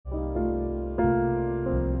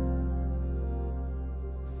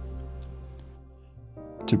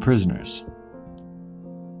to prisoners.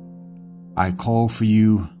 I call for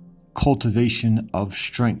you cultivation of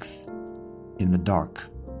strength in the dark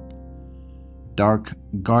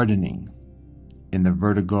gardening in the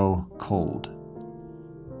vertigo cold,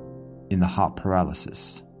 in the hot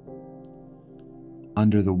paralysis,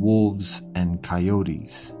 under the wolves and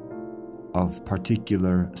coyotes of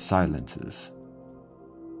particular silences,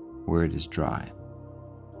 where it is dry.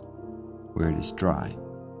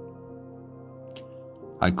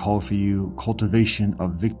 I call for you cultivation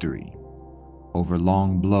of victory over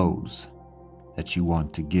long blows that you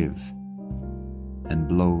want to give and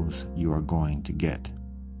blows you are going to get,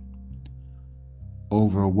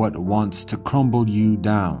 over what wants to crumble you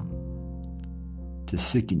down, to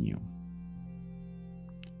sicken you.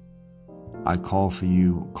 I call for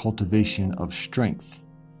you cultivation of strength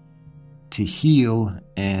to heal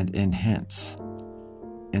and enhance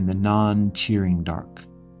in the non-cheering dark,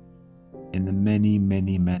 in the many,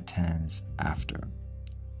 many matins after,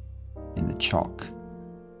 in the chalk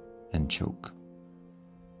and choke.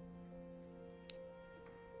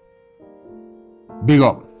 Big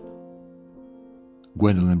up,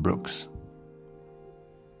 Gwendolyn Brooks.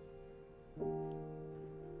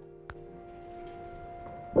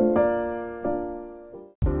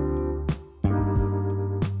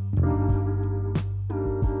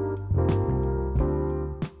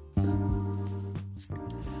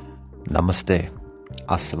 Namaste,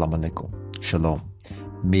 assalamu alaikum, shalom,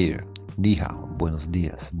 mir, ni hao, buenos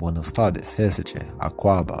dias, buenos tardes, heseche,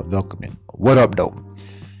 akwaba, welcoming. What up, though?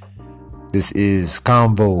 This is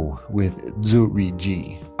Convo with Zuri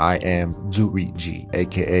G. I am Zuri G,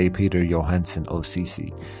 aka Peter Johansson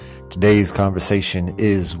OCC. Today's conversation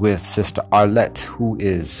is with Sister Arlette, who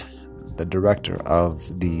is the director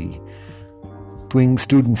of the Twing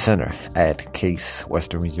Student Center at Case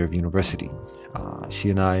Western Reserve University. She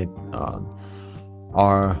and I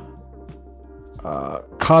are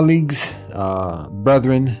colleagues,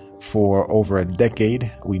 brethren for over a decade.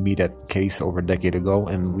 We meet at Case over a decade ago,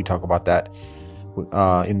 and we talk about that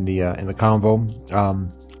in the convo.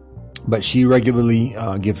 But she regularly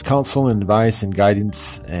gives counsel and advice and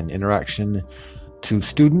guidance and interaction to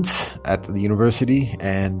students at the university,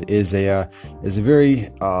 and is a very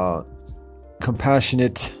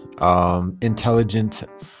compassionate, intelligent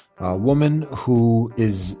woman who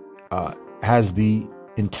has the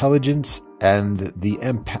intelligence and the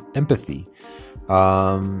empathy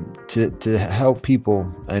to help people,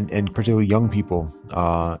 and particularly young people,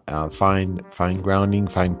 find grounding,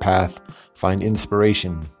 find path, find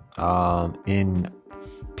inspiration in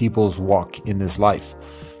people's walk in this life.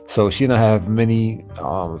 So she and I have many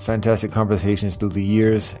fantastic conversations through the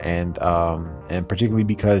years, and particularly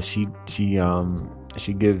because she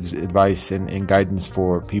gives advice and guidance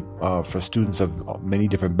for people, for students of many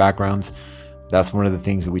different backgrounds. That's one of the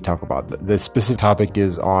things that we talk about. The specific topic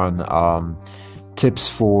is on tips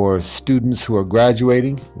for students who are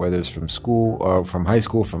graduating, whether it's from school or from high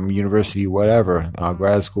school, from university, whatever,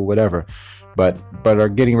 grad school, whatever, but are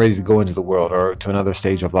getting ready to go into the world or to another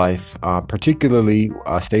stage of life, particularly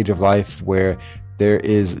a stage of life where there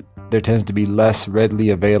tends to be less readily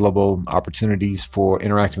available opportunities for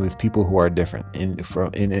interacting with people who are different in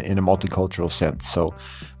a multicultural sense. So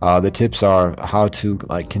the tips are how to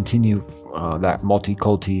continue that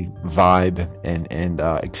multiculti vibe and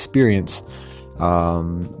experience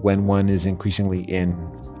when one is increasingly in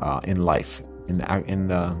life, in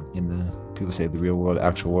the people say the real world,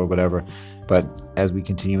 actual world, whatever. But as we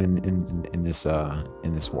continue in this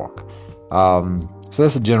walk, so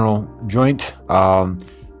that's a general joint.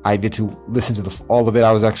 I get to listen to all of it.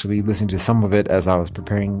 I was actually listening to some of it as I was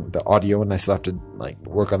preparing the audio, and I still have to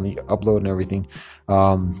work on the upload and everything.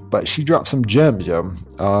 But she dropped some gems,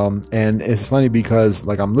 and it's funny because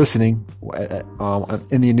I'm listening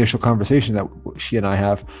in the initial conversation that she and I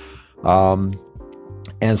have,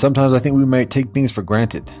 and sometimes I think we might take things for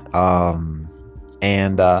granted,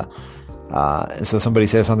 and so somebody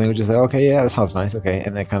says something, we just say, okay, yeah, that sounds nice, okay,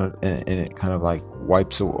 and it kind of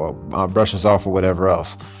wipes or brushes off or whatever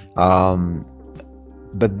else. But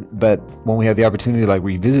when we have the opportunity to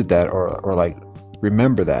revisit that or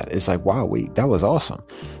remember that, it's wow, that was awesome.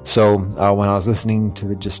 So when I was listening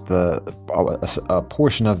to a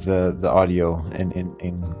portion of the audio and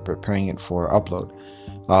in preparing it for upload,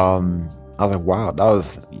 I was wow,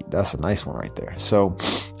 that's a nice one right there. So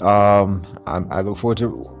I look forward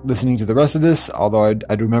to listening to the rest of this, although I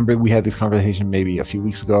do remember we had this conversation maybe a few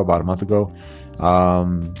weeks ago, about a month ago,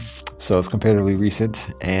 so it's comparatively recent,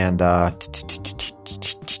 and yeah,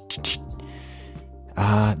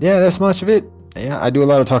 that's much of it. Yeah, I do a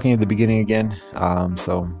lot of talking at the beginning again,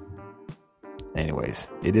 so anyways,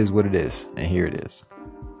 it is what it is, and here it is.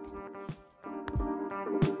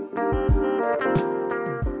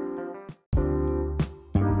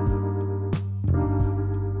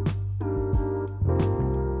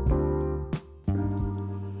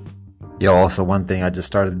 Yo, also one thing, I just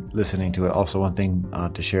started listening to it. Also, one thing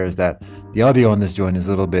to share is that the audio on this joint is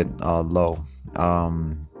a little bit low.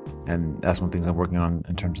 And that's one of the things I'm working on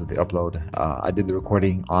in terms of the upload. I did the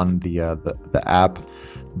recording on the app,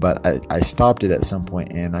 but I stopped it at some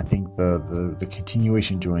point, and I think the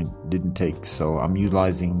continuation joint didn't take. So I'm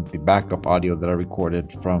utilizing the backup audio that I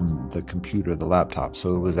recorded from the computer, the laptop.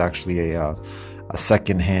 So it was actually a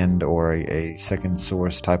second hand or a second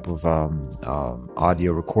source type of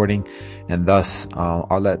audio recording, and thus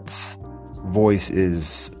Arlette's voice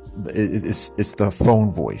it's the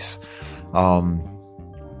phone voice.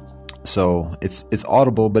 So it's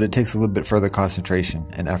audible, but it takes a little bit further concentration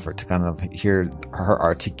and effort to kind of hear her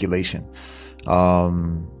articulation.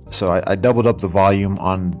 So I doubled up the volume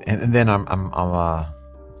on, and then I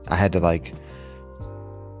had to like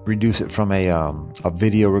reduce it from a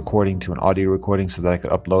video recording to an audio recording so that I could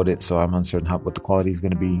upload it. So I'm uncertain what the quality is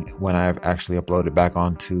going to be when I actually upload it back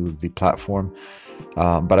onto the platform.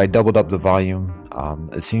 But I doubled up the volume.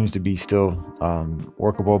 It seems to be still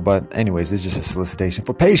workable, but anyways, it's just a solicitation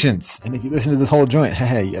for patience. And if you listen to this whole joint,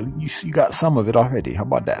 hey, you got some of it already. How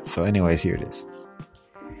about that? So anyways, here it is.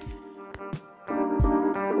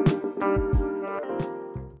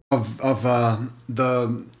 Of the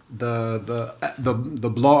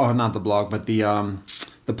blog, or not the blog, but the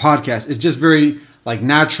podcast is just very like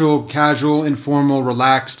natural, casual, informal,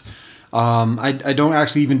 relaxed. I don't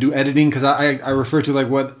actually even do editing because I refer to like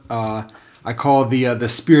what I call the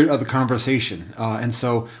spirit of the conversation. And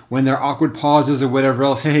so when there are awkward pauses or whatever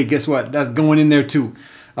else, hey, guess what? That's going in there too.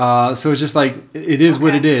 So it's just like it is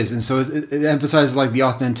what it is, and so it emphasizes like the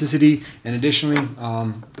authenticity. And additionally,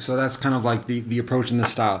 so that's kind of like the approach in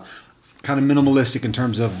this style, kind of minimalistic in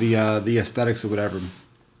terms of the aesthetics or whatever.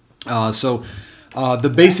 The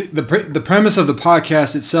premise of the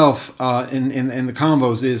podcast itself in the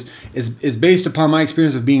convos is based upon my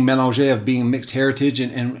experience of being mélangé, of being mixed heritage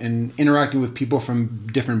and interacting with people from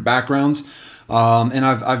different backgrounds. And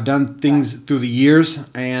I've done things through the years,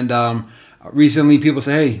 and recently people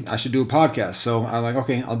say, hey, I should do a podcast. So I'm like,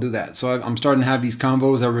 okay, I'll do that. So I'm starting to have these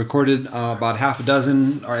convos. I recorded about half a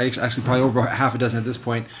dozen, or actually probably over half a dozen at this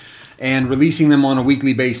point, and releasing them on a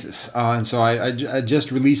weekly basis. And so I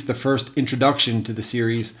just released the first introduction to the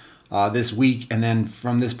series this week, and then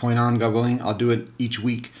from this point on, God willing, I'll do it each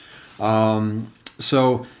week.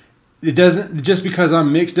 So it doesn't, just because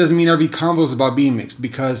I'm mixed doesn't mean every convo is about being mixed,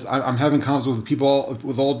 because I'm having convos with people,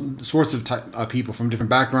 with all sorts of people from different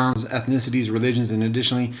backgrounds, ethnicities, religions, and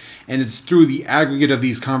additionally, and it's through the aggregate of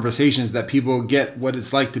these conversations that people get what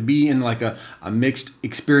it's like to be in like a mixed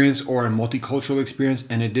experience or a multicultural experience,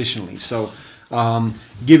 and additionally. So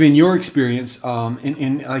given your experience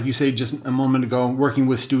in like you say just a moment ago, working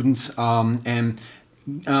with students and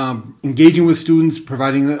engaging with students,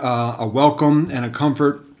 providing a welcome and a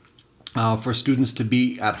comfort for students to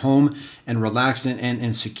be at home and relaxed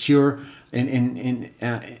and secure, and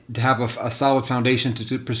to have a solid foundation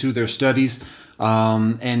to pursue their studies,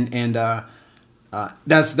 that's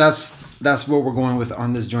what we're going with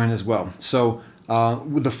on this joint as well. So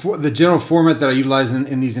with the general format that I utilize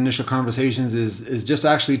in these initial conversations is just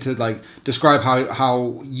actually to like describe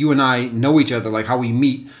how you and I know each other, like how we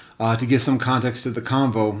meet, to give some context to the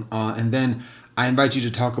convo, and then I invite you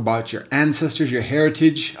to talk about your ancestors, your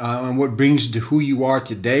heritage, and what brings you to who you are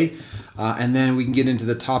today. And then we can get into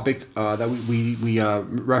the topic that we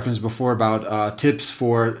referenced before about tips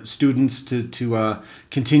for students to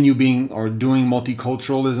continue being or doing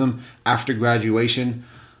multiculturalism after graduation.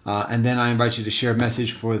 And then I invite you to share a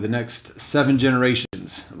message for the next 7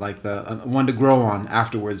 generations, like the one to grow on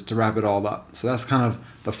afterwards, to wrap it all up. So that's kind of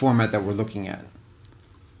the format that we're looking at.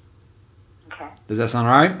 Okay. Does that sound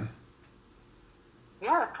all right?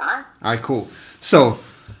 Yeah, that's fine. All right, cool. So,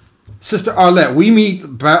 Sister Arlette, we meet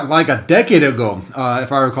like a decade ago,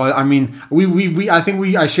 if I recall. I mean,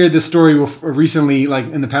 I shared this story recently, like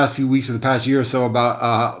in the past few weeks or the past year or so,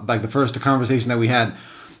 about like the first conversation that we had.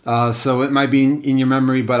 So it might be in your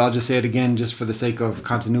memory, but I'll just say it again, just for the sake of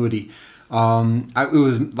continuity. It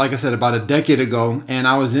was, like I said, about a decade ago, and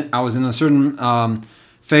I was in a certain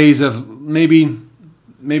phase of maybe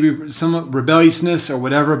some rebelliousness or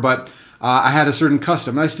whatever, but I had a certain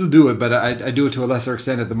custom. I still do it, but I do it to a lesser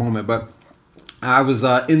extent at the moment. But I was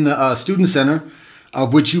in the student center,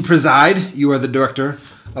 of which you preside. You are the director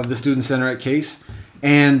of the student center at Case.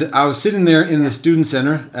 And I was sitting there in the student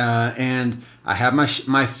center, and I had my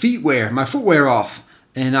footwear off,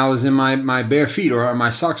 and I was in my bare feet or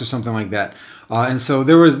my socks or something like that. And so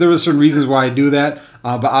there was certain reasons why I do that,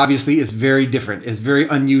 but obviously it's very different. It's very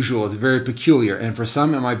unusual. It's very peculiar, and for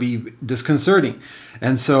some it might be disconcerting.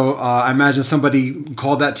 And so I imagine somebody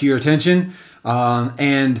called that to your attention,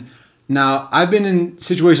 and Now, I've been in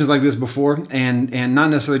situations like this before, and not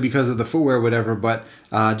necessarily because of the footwear or whatever, but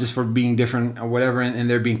just for being different or whatever, and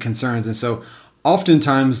there being concerns. And so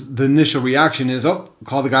oftentimes the initial reaction is, oh,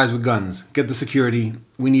 call the guys with guns, get the security.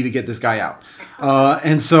 We need to get this guy out.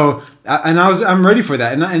 And so, I'm ready for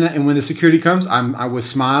that. And when the security comes, I with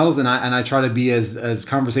smiles, and I try to be as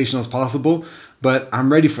conversational as possible, but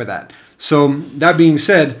I'm ready for that. So that being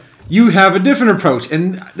said, you have a different approach,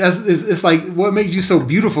 and it's like what makes you so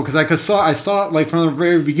beautiful, because I saw it like from the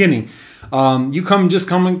very beginning. You come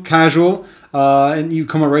casual, and you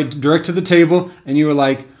come right direct to the table, and you were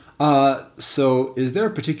like, so is there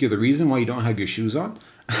a particular reason why you don't have your shoes on?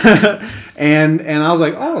 and I was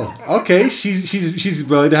like, oh, okay, she's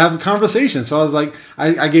ready to have a conversation. So I was like,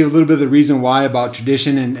 I gave a little bit of the reason why about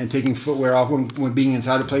tradition and taking footwear off when being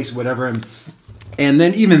inside a place, whatever, and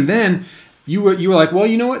then even then. You were like, well,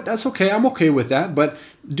 you know what? That's okay. I'm okay with that. But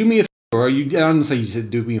do me a favor. I don't say you said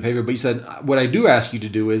do me a favor, but you said what I do ask you to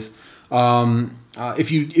do is,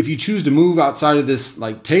 if you choose to move outside of this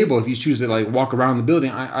like table, if you choose to like walk around the building,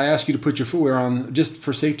 I ask you to put your footwear on just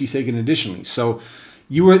for safety's sake and additionally. So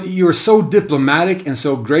you were so diplomatic and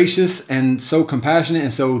so gracious and so compassionate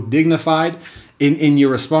and so dignified in your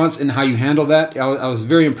response and how you handle that. I was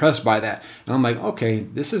very impressed by that, and I'm like, okay,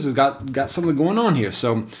 this has got something going on here.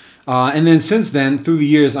 So. And then since then, through the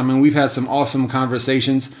years, I mean, we've had some awesome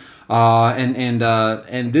conversations, and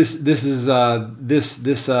this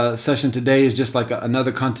session today is just like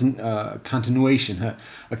another continuation,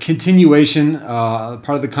 a continuation, part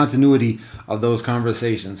of the continuity of those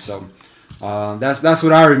conversations. So that's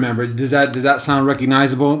what I remember. Does that sound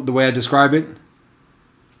recognizable the way I describe it?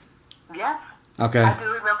 Yes. Okay. I do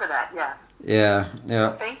remember that. Yeah. Yeah.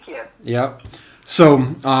 Well, thank you. Yep. So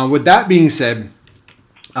with that being said.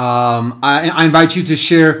 I invite you to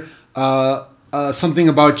share something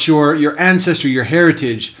about your ancestry, your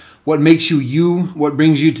heritage, what makes you you, what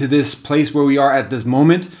brings you to this place where we are at this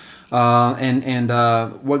moment, and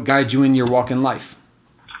what guides you in your walk in life.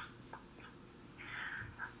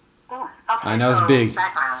 Okay, I know it's big.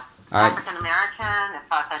 Background. All right. African American, as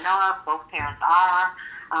far as I know of, both parents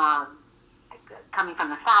are coming from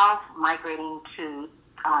the South, migrating to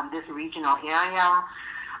this regional area.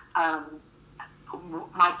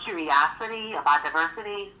 My curiosity about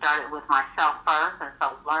diversity started with myself first, and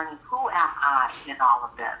so learning who am I in all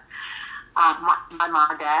of this. My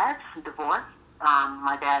mom and dad divorced.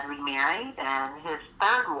 My dad remarried, and his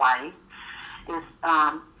third wife is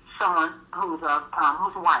someone who's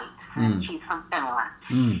white. And she's from Finland,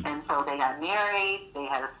 and so they got married. They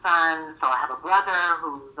had a son. So I have a brother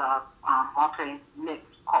who's a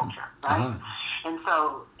multi-mixed culture, right? And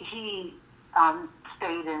so he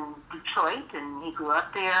stayed in Detroit, and he grew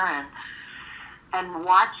up there, and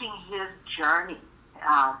watching his journey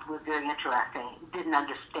was very interesting. Didn't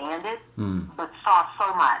understand it, but saw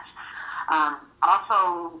so much.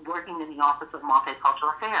 Also working in the Office of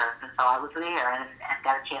Multicultural Affairs, and so I was there and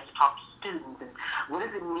got a chance to talk to students, and what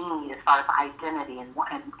does it mean as far as identity, and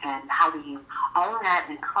how do you own that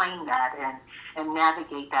and claim that and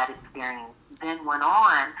navigate that experience. Then went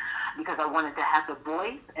on, because I wanted to have the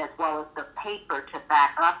voice as well as the paper to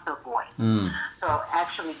back up the voice. So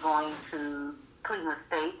actually going to Cleveland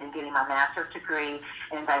State and getting my master's degree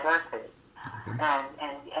in diversity. And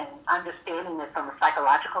understanding it from a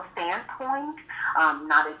psychological standpoint,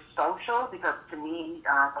 not as social, because to me,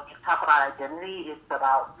 when you talk about identity, it's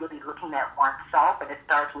about really looking at oneself, and it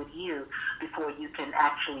starts with you before you can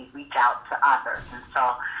actually reach out to others. And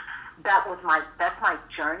so that's my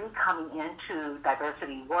journey coming into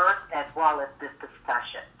diversity work as well as this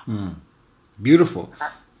discussion. Beautiful.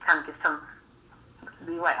 That kind of gives some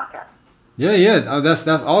leeway. Okay. Yeah. That's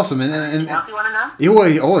awesome. And else you want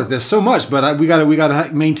to know? There's so much, but we gotta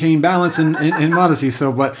maintain balance and modesty.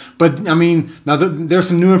 So, but I mean, now there's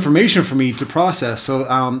some new information for me to process. So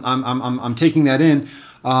I'm taking that in.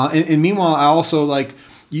 And meanwhile, I also like.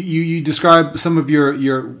 You describe some of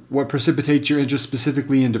your what precipitates your interest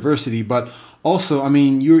specifically in diversity, but also, I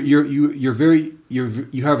mean, you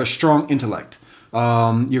have a strong intellect.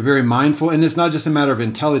 You're very mindful, and it's not just a matter of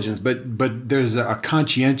intelligence, but there's a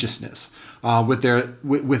conscientiousness with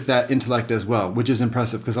that intellect as well, which is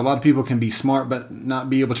impressive, because a lot of people can be smart but not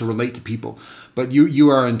be able to relate to people. But you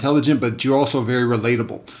are intelligent, but you're also very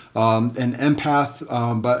relatable, an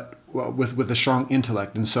empath, but with a strong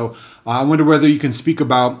intellect. And so I wonder whether you can speak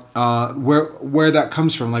about where that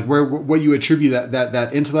comes from, like what you attribute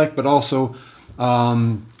that intellect, but also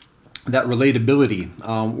that relatability,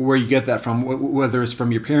 where you get that from, whether it's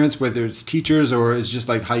from your parents, whether it's teachers, or it's just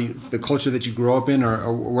like the culture that you grew up in,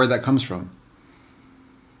 or where that comes from.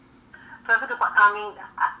 So I mean,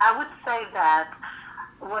 I would say that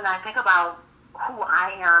when I think about who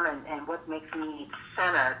I am and what makes me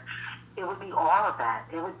centered, it would be all of that.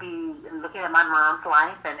 It would be looking at my mom's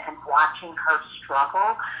life and watching her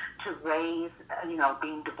struggle to raise,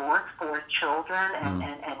 being divorced, 4 children, and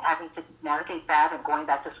having to navigate that and going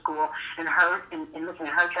back to school and looking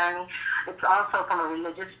at her journey. It's also from a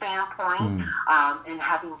religious standpoint, and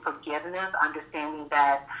having forgiveness, understanding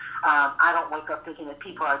that I don't wake up thinking that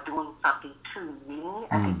people are doing something to me.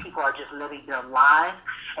 I think people are just living their lives,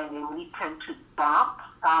 and then we tend to bump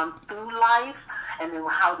through life, and then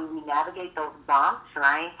how do we navigate those bumps,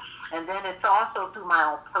 right? And then it's also through my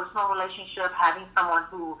own personal relationship, having someone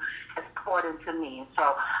who has poured into me. And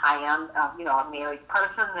so I am, a married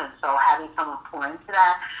person, and so having someone pour into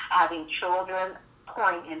that, having children,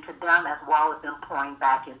 pouring into them as well as them pouring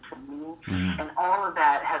back into me. And all of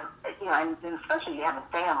that has, and especially having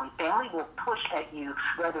family. Family will push at you,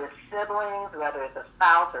 whether it's siblings, whether it's a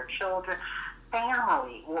spouse or children.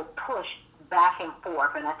 Family will push back and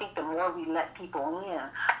forth, and I think the more we let people in,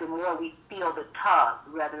 the more we feel the tug,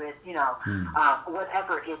 whether it's,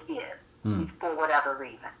 whatever it is, for whatever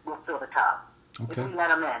reason, we'll feel the tug. Okay. If we let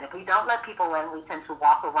them in. If we don't let people in, we tend to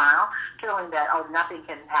walk around feeling that, nothing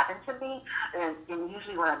can happen to me, and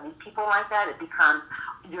usually when I meet people like that, it becomes,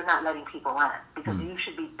 you're not letting people in, because you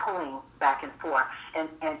should be pulling back and forth, and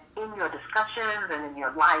in your discussions and in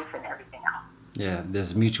your life and everything else. Yeah,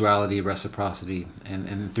 there's mutuality, reciprocity,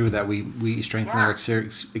 and through that we strengthen our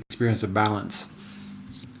experience of balance.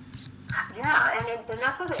 Yeah, and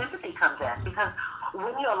that's where the empathy comes in, because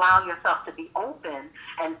when you allow yourself to be open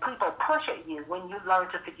and people push at you, when you learn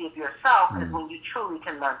to forgive yourself is when you truly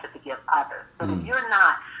can learn to forgive others. But if you're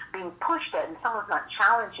not being pushed at and someone's not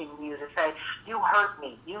challenging you to say, you hurt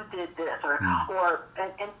me, you did this, or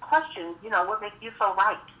question, what makes you so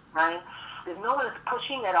right? If no one is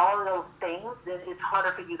pushing at all of those things, then it's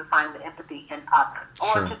harder for you to find the empathy in others,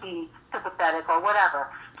 or to be sympathetic or whatever,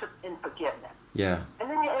 in forgiveness. Yeah. And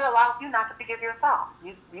then it allows you not to forgive yourself.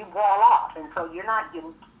 You wall off, and so you're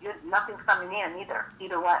nothing's coming in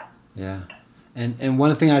either way. Yeah. And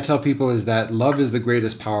one thing I tell people is that love is the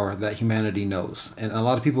greatest power that humanity knows. And a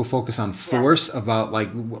lot of people focus on force, about like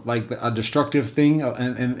a destructive thing,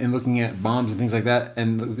 and looking at bombs and things like that,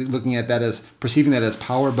 and looking at that as, perceiving that as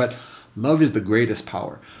power. But love is the greatest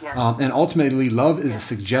power. And ultimately, love is a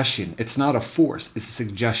suggestion. It's not a force. It's a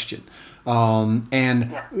suggestion.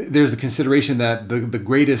 There's the consideration that the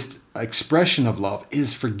greatest expression of love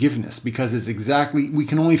is forgiveness, because it's we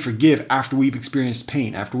can only forgive after we've experienced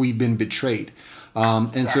pain, after we've been betrayed.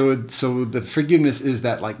 So the forgiveness is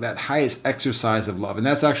that highest exercise of love. And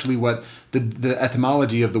that's actually what the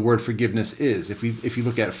etymology of the word forgiveness is. If you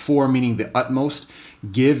look at for, meaning the utmost,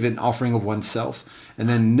 give, an offering of oneself, and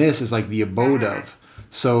then nis is like the abode of.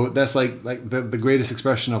 So that's like the greatest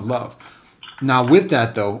expression of love. Now, with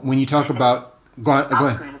that though, when you talk about, go ahead.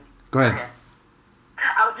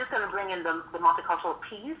 I was just going to bring in the multicultural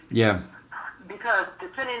piece. Yeah. Because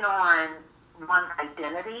depending on one's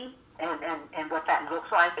identity and what that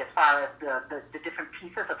looks like as far as the different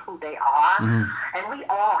pieces of who they are, and we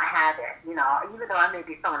all have it, even though I may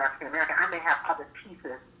be someone African American, I may have other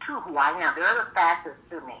pieces to who I am. There are other facets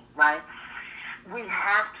to me, right? We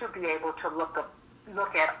have to be able to look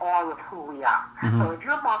at all of who we are. So if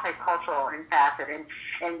you're multicultural and faceted,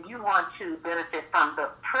 and you want to benefit from the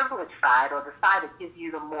privileged side, or the side that gives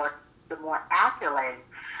you the more accolades,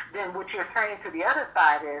 then what you're saying to the other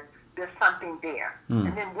side is there's something there.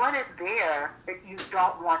 And then what is there that you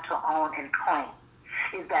don't want to own and claim?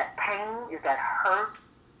 Is that pain? Is that hurt?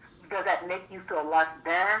 Does that make you feel less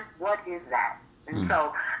than? What is that? And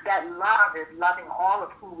so that love is loving all of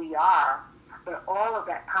who we are, but all of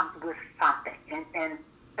that comes with something. And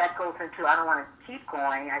that goes into, I don't want to keep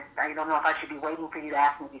going. I don't know if I should be waiting for you to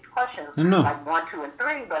ask me these questions, like 1, 2, and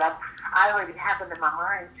 3, but I already have them in my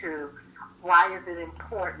mind to, why is it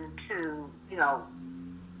important to,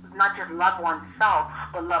 not just love oneself,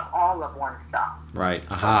 but love all of oneself. Right.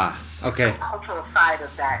 Aha. Okay. The cultural side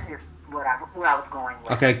of that is where I was going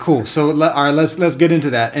with. Okay, cool. So all right, let's get into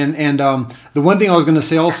that. And the one thing I was going to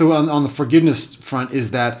say also on the forgiveness front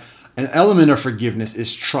is that an element of forgiveness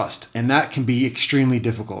is trust, and that can be extremely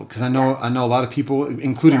difficult, because I know a lot of people,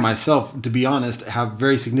 including myself, to be honest, have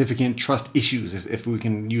very significant trust issues, if we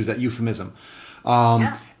can use that euphemism.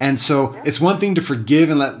 And so it's one thing to forgive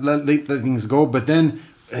and let things go, but then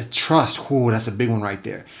trust, that's a big one right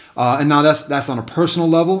there. And now that's on a personal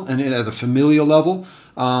level and at a familial level,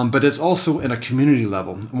 but it's also in a community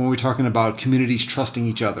level when we're talking about communities trusting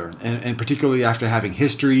each other, and particularly after having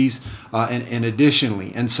histories, and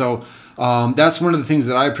additionally. And so That's one of the things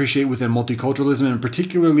that I appreciate within multiculturalism, and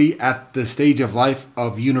particularly at the stage of life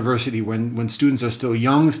of university, when students are still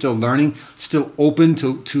young, still learning, still open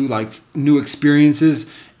to like new experiences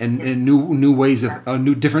and new ways of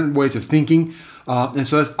new different ways of thinking. And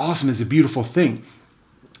so that's awesome. It's a beautiful thing.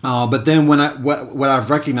 But then what I've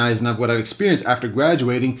recognized and what I've experienced after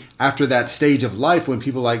graduating, after that stage of life, when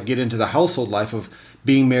people like get into the household life of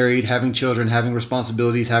being married, having children, having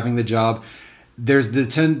responsibilities, having the job, there's the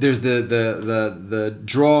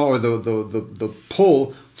draw or the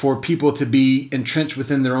pull for people to be entrenched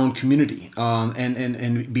within their own community,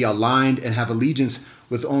 and be aligned and have allegiance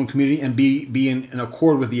with their own community, and be in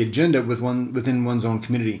accord with the agenda within one's own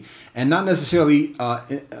community, and not necessarily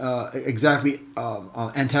exactly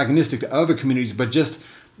antagonistic to other communities, but just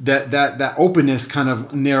that openness kind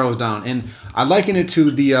of narrows down. And I liken it to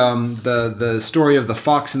the story of the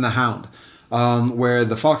fox and the hound. Where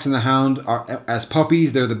the fox and the hound are, as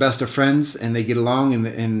puppies, they're the best of friends and they get along,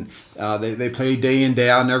 and they play day in, day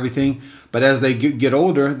out and everything. But as they get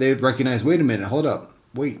older, they recognize, wait a minute, hold up,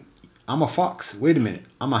 wait, I'm a fox. Wait a minute,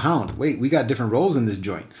 I'm a hound. Wait, we got different roles in this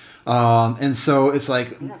joint. And so it's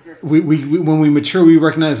like we when we mature, we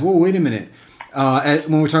recognize, whoa, wait a minute.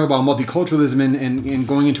 When we talk about multiculturalism and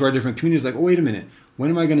going into our different communities, like, oh, wait a minute. When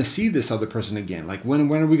am I going to see this other person again? Like, when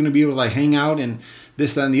are we going to be able to like hang out and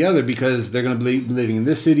this, that, and the other, because they're going to be living in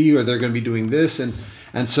this city or they're going to be doing this. And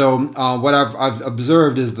so what I've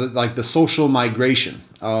observed is the social migration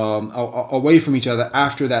away from each other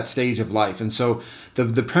after that stage of life. And so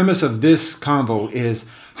the premise of this convo is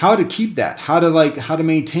how to keep that, how to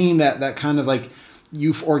maintain that kind of like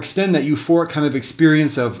or extend that euphoric kind of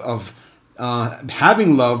experience of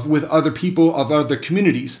having love with other people of other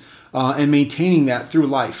communities. And maintaining that through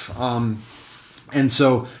life, and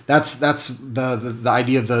so that's the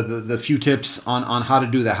idea of the few tips on how to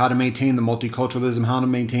do that, how to maintain the multiculturalism, how to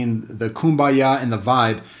maintain the kumbaya and the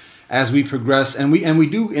vibe as we progress, and we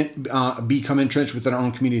do become entrenched within our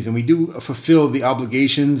own communities, and we do fulfill the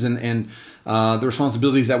obligations and the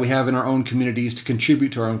responsibilities that we have in our own communities to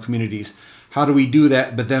contribute to our own communities. How do we do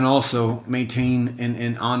that, but then also maintain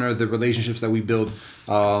and honor the relationships that we build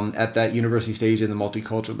at that university stage in the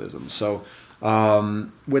multiculturalism? So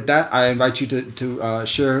with that, I invite you to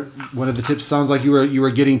share one of the tips. Sounds like you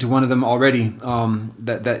were getting to one of them already,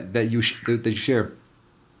 that you share.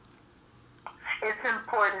 It's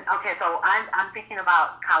important. Okay, so I'm thinking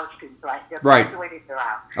about college students, right? They're Right. graduating, they're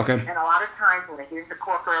out. Okay. And a lot of times when they get into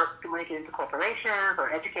corporations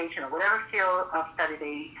or education or whatever field of study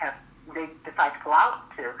they decide to go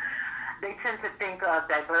out to, they tend to think of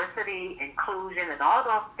diversity, inclusion, and all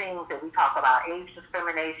those things that we talk about, age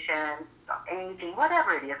discrimination, aging,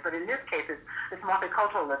 whatever it is. But in this case, it's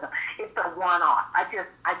multiculturalism. It's a one-off. I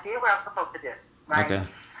did what I'm supposed to do, right? Okay.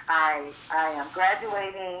 I am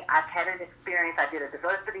graduating. I've had an experience. I did a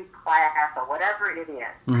diversity class or whatever it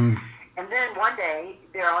is. Mm-hmm. And then one day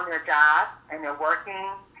they're on their job and they're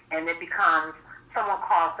working, and it becomes someone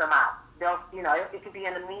calls them out. It could be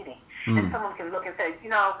in a meeting, and someone can look and say,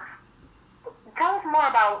 tell us more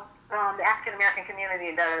about the African American community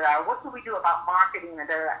and what can we do about marketing and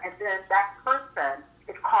and then that person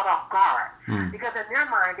is caught off guard because in their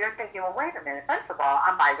mind they're thinking, well, wait a minute. First of all,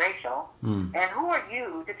 I'm biracial, and who are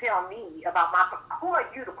you to tell me about who are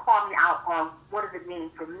you to call me out on what does it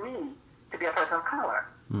mean for me to be a person of color?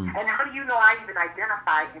 And how do you know I even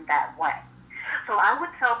identify in that way? So I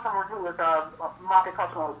would tell someone who is of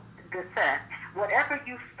multicultural descent, whatever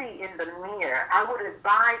you see in the mirror, I would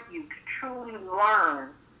advise you to truly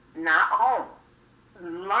learn, not own,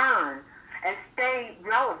 learn and stay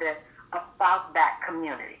relevant about that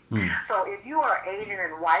community. So if you are Asian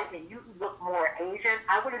and white and you look more Asian,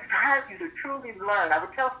 I would advise you to truly learn. I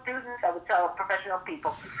would tell students, I would tell professional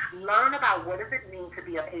people, learn about what does it mean to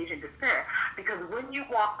be of Asian descent. Because when you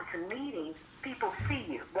walk into meetings, people see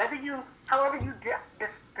you. However you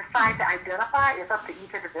decide to identify is up to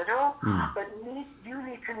each individual, but you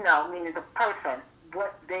need to know, meaning the person,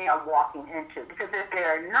 what they are walking into. Because if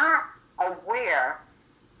they're not aware,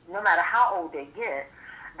 no matter how old they get,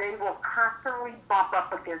 they will constantly bump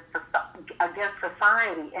up against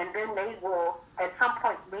society, and then they will, at some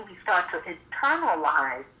point, maybe start to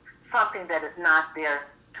internalize something that is not there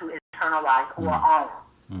to internalize or own.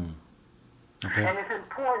 Okay. And it's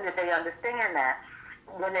important that they understand that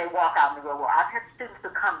when they walk out in the real world. I've had students who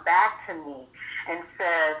come back to me and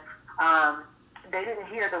said they didn't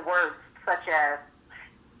hear the words such as,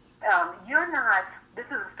 this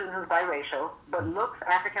is a student who's biracial, but looks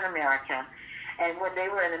African American. And when they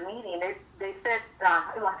were in a meeting, they said, I'm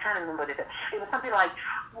trying to remember what they said. It was something like,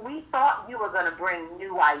 we thought you were going to bring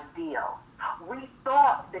new ideals we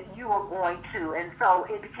thought that you were going to, and so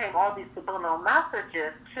it became all these subliminal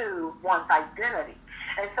messages to one's identity.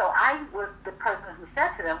 And so I was the person who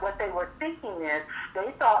said to them, what they were thinking is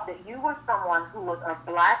they thought that you were someone who was of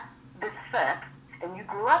black descent, and you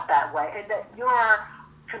grew up that way, and that your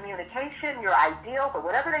communication, your ideals, or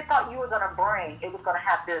whatever they thought you were going to bring, it was going to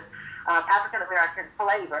have this African-American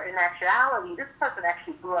flavor. In actuality, this person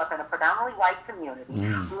actually grew up in a predominantly white community,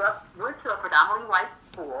 went to a predominantly white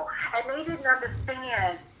school, and they didn't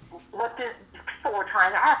understand what this people were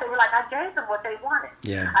trying to ask. They were like, I gave them what they wanted.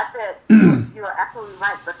 Yeah. I said, you are absolutely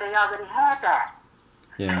right, but they already had that.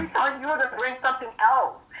 Yeah. They thought you were going to bring something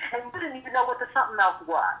else, and you didn't even know what the something else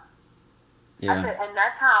was. Yeah. I said, and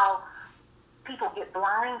that's how people get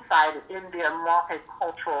blindsided in their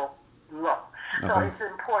multicultural look. So Okay. it's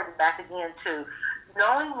important, back again, to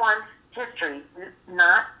knowing one's history,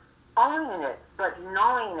 not owning it, but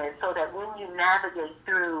knowing it so that when you navigate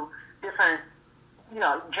through different,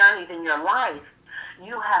 journeys in your life,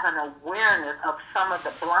 you have an awareness of some of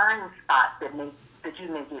the blind spots that you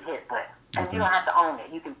may get hit with. And you don't have to own it.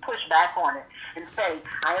 You can push back on it and say,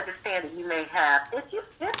 I understand that you may have, if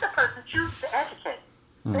the person chooses to educate,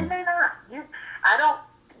 they may not. I don't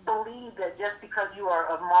believe that just because you are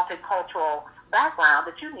of multicultural background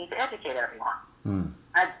that you need to educate everyone.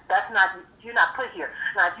 That's not, you're not put here.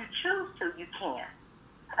 Now, if you choose to, you can.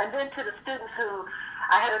 And then to the students who,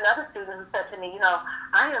 I had another student who said to me,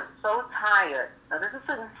 I am so tired. Now, this is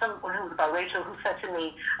someone who was biracial who said to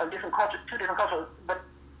me of different cultures, two different cultures, but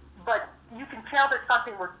you can tell that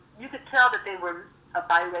you could tell that they were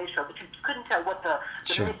biracial, but you couldn't tell what the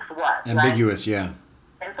Sure. mix was. Ambiguous, right? yeah.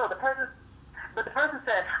 And so the person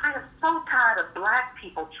said, I am so tired of black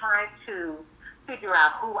people trying to figure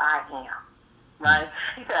out who I am, right?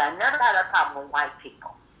 He said, I never had a problem with white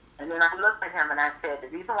people. And then I looked at him and I said, the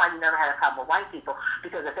reason why you never had a problem with white people,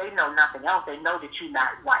 because if they know nothing else, they know that you're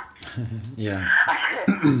not white. Yeah. I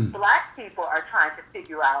said, black people are trying to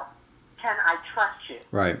figure out, can I trust you?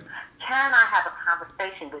 Right. Can I have a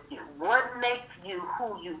conversation with you? What makes you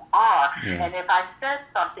who you are? Yeah. And if I said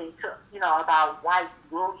something about white,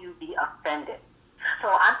 will you be offended? So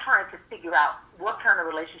I'm trying to figure out what kind of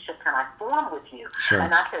relationship can I form with you. Sure.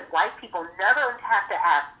 And I said, white people never have to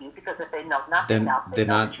ask you, because if they know nothing else, they they're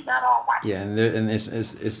know not, that you're not all white. Yeah, and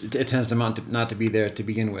it tends to not to be there to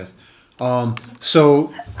begin with.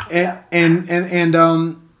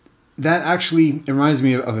 That actually reminds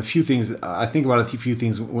me of a few things. I think about a few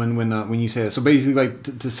things when you say that. So basically, like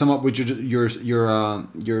to sum up what you're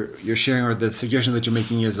sharing, or the suggestion that you're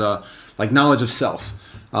making is like knowledge of self,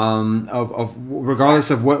 of regardless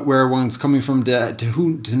of where one's coming from,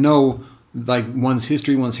 to know like one's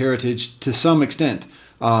history, one's heritage to some extent,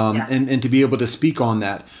 and to be able to speak on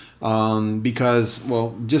that. Because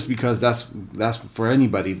that's for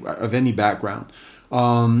anybody of any background.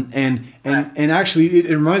 And actually it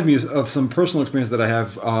reminds me of some personal experience that I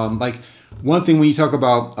have. Like one thing when you talk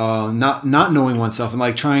about not knowing oneself and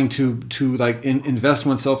like trying to like invest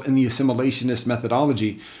oneself in the assimilationist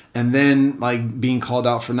methodology, and then like being called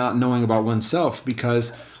out for not knowing about oneself,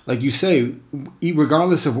 because like you say,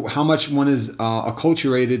 regardless of how much one is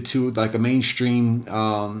acculturated to like a mainstream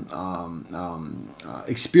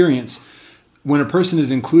experience, when a person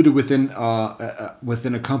is included within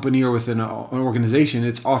a company or within an organization,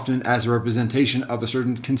 it's often as a representation of a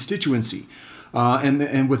certain constituency,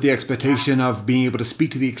 and with the expectation of being able to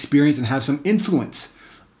speak to the experience and have some influence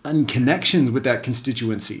and connections with that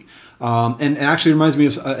constituency. And it actually reminds me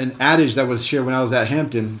of an adage that was shared when I was at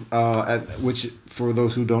Hampton, which for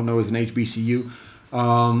those who don't know is an HBCU.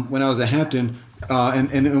 When I was at Hampton,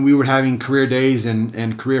 and we were having career days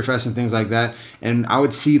and career fests and things like that, and I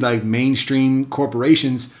would see like mainstream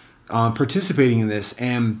corporations participating in this,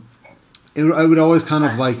 and I would always kind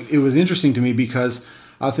of like, it was interesting to me because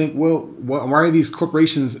I think, well, why are these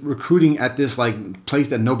corporations recruiting at this like place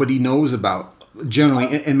that nobody knows about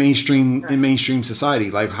generally in mainstream society?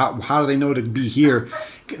 Like how do they know to be here?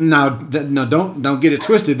 Now don't get it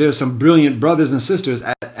twisted. There's some brilliant brothers and sisters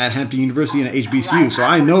at Hampton University and at HBCU, so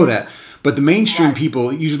I know that. But the mainstream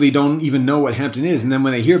people usually don't even know what Hampton is. And then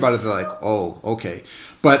when they hear about it, they're like, oh, okay.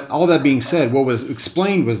 But all that being said, what was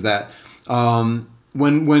explained was that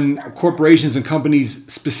when corporations and companies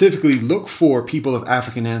specifically look for people of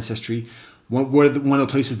African ancestry, one of the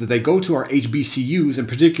places that they go to are HBCUs, and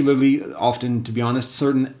particularly often, to be honest,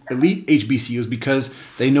 certain elite HBCUs, because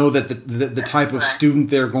they know that the type of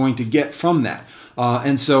student they're going to get from that.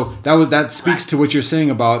 And so that speaks to what you're saying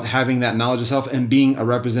about having that knowledge of self and being a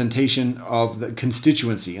representation of the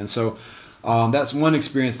constituency. And so That's one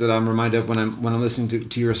experience that I'm reminded of when I'm listening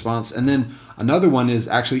to your response. And then another one is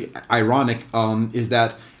actually ironic, is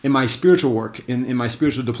that in my spiritual work, in my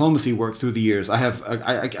spiritual diplomacy work through the years,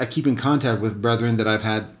 I keep in contact with brethren that I've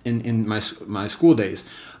had in my school days,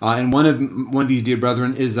 and one of these dear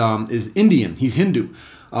brethren is Indian. He's Hindu.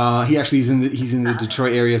 He actually he's in the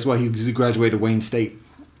Detroit area as well. He graduated Wayne State.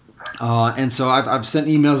 And so I've sent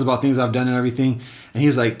emails about things I've done and everything, and he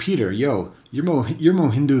was like, Peter, yo, you're more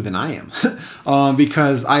Hindu than I am,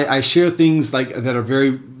 because I share things like that are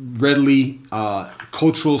very readily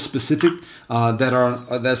cultural specific,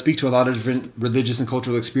 that speak to a lot of different religious and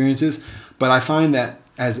cultural experiences. But I find that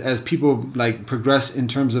as people like progress in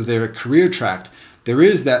terms of their career track, there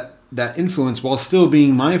is that influence, while still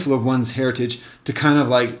being mindful of one's heritage, to kind of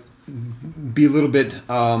like be a little bit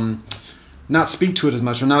not speak to it as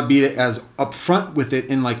much, or not be as upfront with it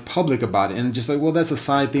in like public about it, and just like, well, that's a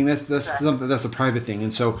side thing, that's something, that's a private thing.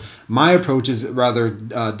 And so my approach is rather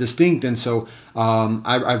distinct. And so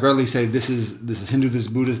I rarely say this is Hindu, this is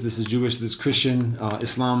Buddhist, this is Jewish, this is Christian,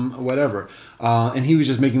 Islam, whatever. And he was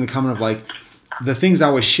just making the comment of like, the things I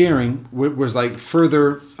was sharing was like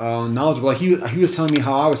further knowledgeable. Like he was telling me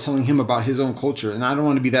how I was telling him about his own culture, and I don't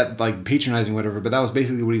want to be that like patronizing, whatever. But that was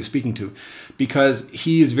basically what he was speaking to, because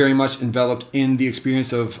he is very much enveloped in the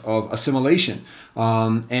experience of assimilation,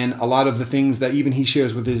 and a lot of the things that even he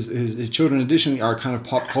shares with his children, additionally, are kind of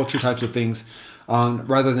pop culture types of things,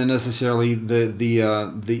 rather than necessarily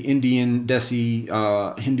the Indian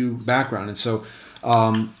Desi Hindu background. And so.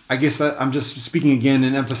 I guess that I'm just speaking again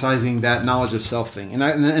and emphasizing that knowledge of self thing, and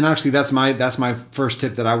actually that's my first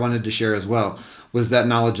tip that I wanted to share as well, was that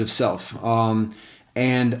knowledge of self.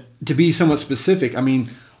 And to be somewhat specific, I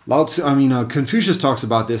mean, Confucius talks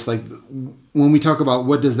about this. Like when we talk about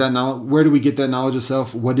what does that knowledge, where do we get that knowledge of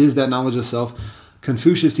self? What is that knowledge of self?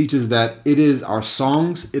 Confucius teaches that it is our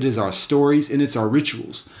songs, it is our stories, and it's our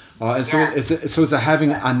rituals. And so it's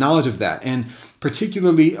having a knowledge of that, and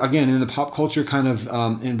particularly again in the pop culture kind of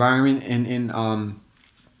environment and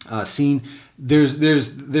in scene, there's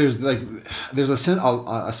a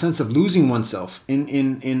sense of losing oneself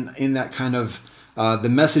in that kind of the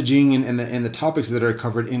messaging and the topics that are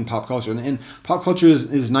covered in pop culture. And pop culture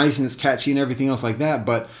is nice and it's catchy and everything else like that,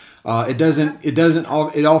 but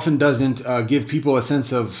it often doesn't give people a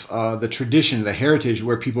sense of the tradition, the heritage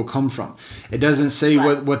where people come from. It doesn't say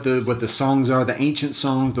what the songs are, the ancient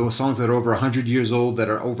songs, those songs that are over 100 years old, that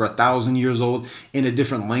are over 1,000 years old, in a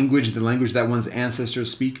different language, the language that one's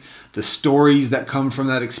ancestors speak, the stories that come from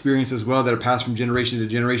that experience as well, that are passed from generation to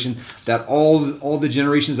generation, that all the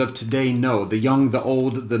generations of today know, the young, the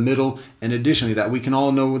old, the middle, and additionally that we can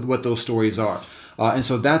all know what those stories are. And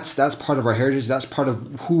so that's part of our heritage. That's part of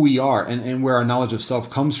who we are, and where our knowledge of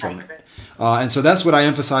self comes from. And so that's what I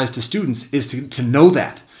emphasize to students, is to know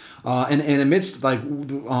that. And amidst like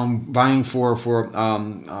vying for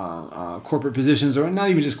corporate positions, or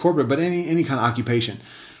not even just corporate, but any kind of occupation,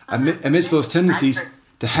 amidst those tendencies,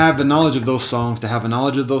 to have the knowledge of those songs, to have a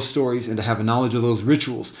knowledge of those stories, and to have a knowledge of those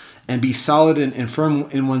rituals, and be solid and firm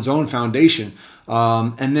in one's own foundation,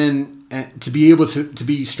 and then to be able to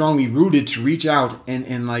be strongly rooted, to reach out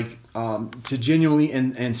and like to genuinely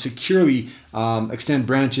and securely extend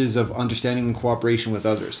branches of understanding and cooperation with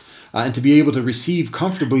others, and to be able to receive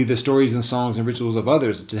comfortably the stories and songs and rituals of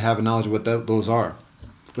others, to have a knowledge of what those are,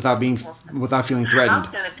 without feeling threatened.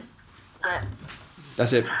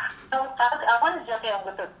 That's it. So I want to jump in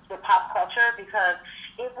with the pop culture, because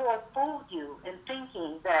it will fool you in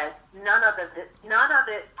thinking that none of it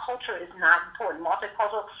culture is not important.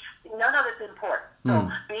 Multicultural, none of it's important. So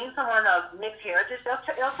being someone of mixed heritage, they'll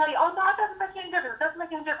tell you, oh no, it doesn't make any difference. It doesn't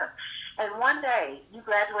make any difference. And one day you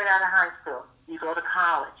graduate out of high school, you go to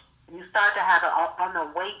college, you start to have an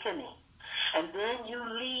awakening, and then you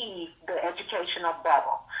leave the educational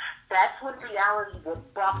bubble. That's when reality will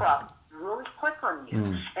bump up really quick on you,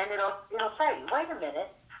 and it'll say, wait a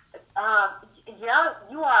minute, yeah,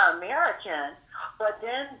 you are American, but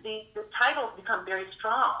then the titles become very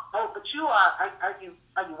strong. Oh, but you are you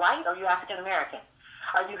white? Or are you African American?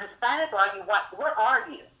 Are you Hispanic or are you white? What are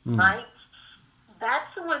you? Right?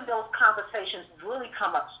 That's when those conversations really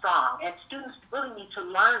come up strong, and students really need to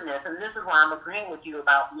learn this. And this is why I'm agreeing with you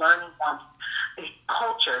about learning one's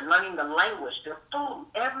culture, learning the language, the food,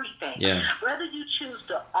 everything. Yeah. Whether you choose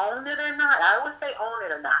to own it or not, I always say own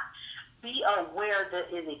it or not, be aware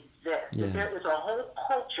that it exists. Yeah. There is a whole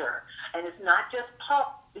culture, and it's not just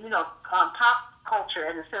pop culture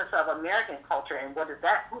in the sense of American culture, and what is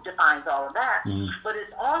that? Who defines all of that? But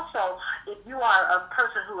it's also, if you are a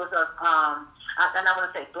person who is and I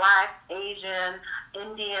want to say Black, Asian,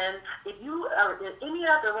 Indian, if you are any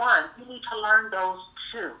other one, you need to learn those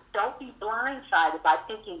too. Don't be blindsided by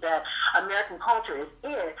thinking that American culture is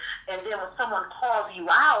it, and then when someone calls you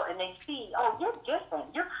out and they see, oh, you're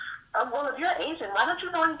different. Well, if you're Asian, why don't you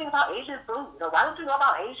know anything about Asian food? Or why don't you know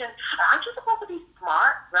about Asian? Aren't you supposed to be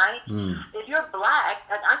smart, right? If you're black,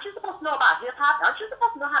 aren't you supposed to know about hip hop? Aren't you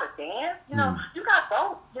supposed to know how to dance? You know, you got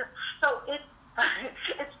both. So it's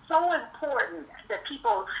so important that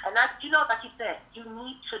people, and that's, like you said, you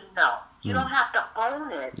need to know. You don't have to own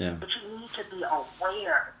it, but you need to be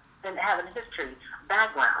aware and have a history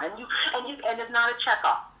background. And it's not a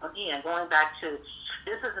checkoff. Again, going back to,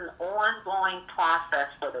 this is an ongoing process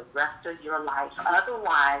for the rest of your life.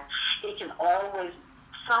 Otherwise,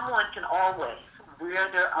 someone can always rear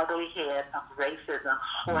their ugly head of racism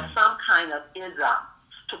or some kind of ism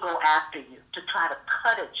to go after you, to try to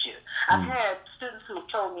cut at you. I've had students who have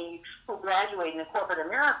told me, who graduated in corporate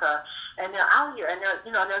America, and they're out here and they're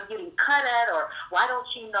getting cut at, or why don't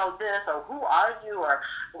you know this, or who are you, or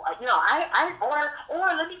or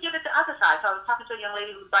let me give it the other side. So I was talking to a young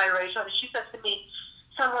lady who's biracial, and she said to me,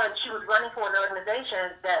 she was running for an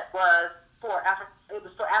organization that was for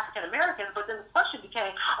African Americans, but then the question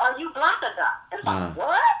became, are you black enough? And it's like,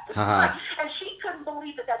 what? And she couldn't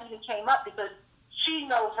believe that even came up, because she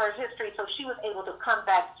knows her history, so she was able to come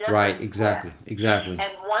back just right. Exactly. And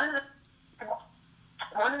one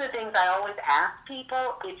of the things I always ask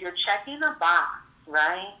people, if you're checking a box,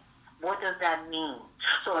 right, what does that mean?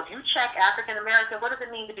 So if you check African American, what does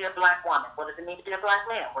it mean to be a black woman? What does it mean to be a black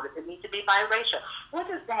man? What does it mean to be biracial? What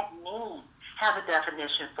does that mean? Have a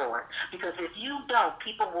definition for it. Because if you don't,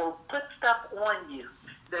 people will put stuff on you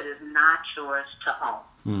that is not yours to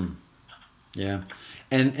own. Yeah,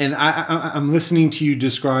 and I'm listening to you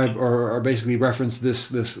describe or basically reference this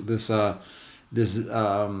void,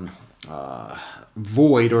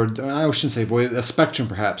 or I shouldn't say void, a spectrum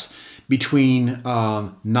perhaps between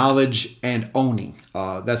knowledge and owning.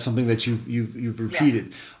 That's something that you've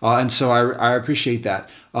repeated, and so I appreciate that.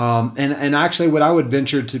 And actually, what I would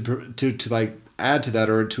venture to like add to that,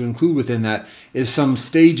 or to include within that, is some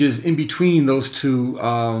stages in between those two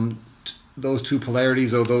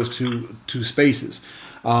polarities, or those two spaces,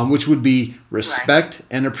 which would be respect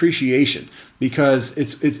and appreciation, because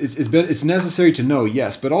it's necessary to know,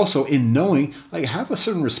 yes, but also in knowing, like, have a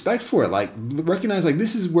certain respect for it, like recognize, like,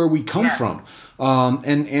 this is where we come from,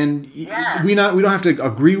 and we don't have to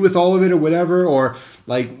agree with all of it or whatever, or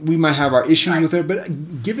like we might have our issues with it,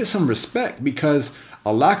 but give it some respect, because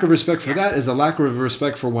a lack of respect for that is a lack of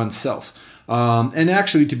respect for oneself. And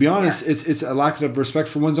actually, to be honest, it's a lack of respect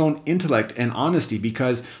for one's own intellect and honesty,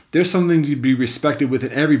 because there's something to be respected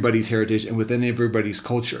within everybody's heritage and within everybody's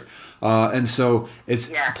culture. And so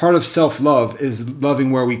it's part of self-love is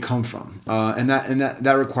loving where we come from. And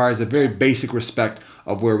that requires a very basic respect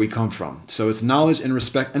of where we come from. So it's knowledge and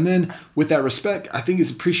respect. And then with that respect, I think it's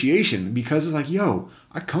appreciation, because it's like, yo,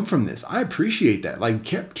 I come from this. I appreciate that. Like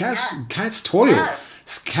cats toil. Yeah.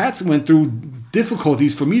 Cats went through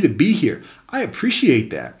difficulties for me to be here. I appreciate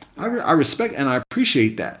that. I respect and I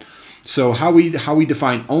appreciate that. So how we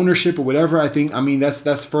define ownership or whatever, I mean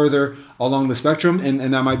that's further along the spectrum,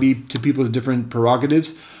 and that might be to people's different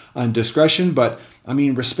prerogatives and discretion. But I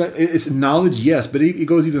mean, respect, it's knowledge, yes, but it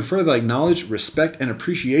goes even further, like knowledge, respect, and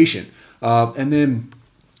appreciation, and then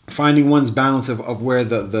finding one's balance of where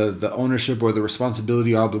the ownership or the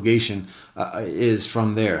responsibility or obligation is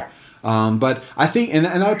from there. But I think, and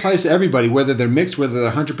that applies to everybody, whether they're mixed, whether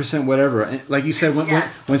they're 100%, whatever. And like you said,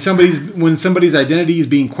 when somebody's identity is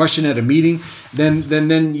being questioned at a meeting,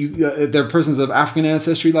 then you, if they're persons of African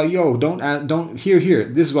ancestry, like, yo, don't here.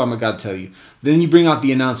 This is what I'm got to tell you. Then you bring out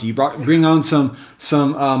the announcer. You bring on some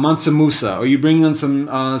Mansa Musa, or you bring on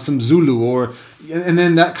some Zulu, and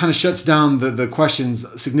then that kind of shuts down the questions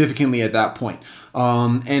significantly at that point.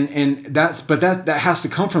 And that has to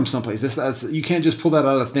come from someplace. That's you can't just pull that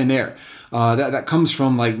out of thin air. That comes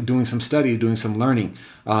from like doing some studies, doing some learning,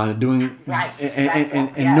 and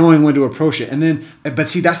knowing when to approach it. And then, but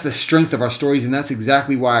see, that's the strength of our stories, and that's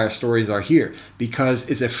exactly why our stories are here, because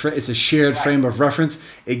it's a shared frame of reference.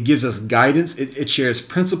 It gives us guidance. It shares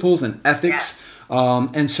principles and ethics.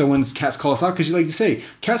 And so when cats call us out, because like you say,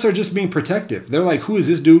 cats are just being protective. They're like, who is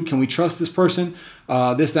this dude? Can we trust this person?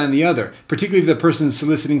 This, that, and the other. Particularly if the person is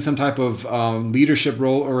soliciting some type of leadership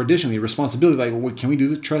role, or additionally responsibility. Like, well, can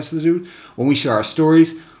we trust this dude? When we share our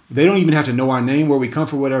stories, they don't even have to know our name, where we come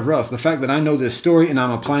from, whatever else. The fact that I know this story and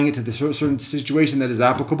I'm applying it to the certain situation that is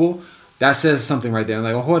applicable, that says something right there. I'm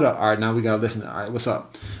like, oh, hold up. All right, now we got to listen. All right, what's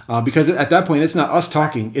up? Because at that point, it's not us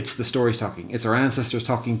talking. It's the stories talking. It's our ancestors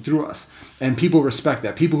talking through us. And people respect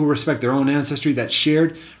that. People who respect their own ancestry, that's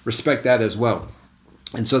shared, respect that as well.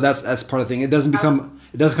 And so that's part of the thing. It doesn't become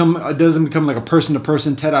It doesn't become like a person to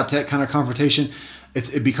person, tete-a-tete kind of confrontation.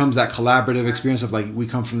 It becomes that collaborative experience of like, we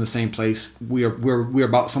come from the same place. We're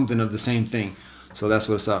about something of the same thing. So that's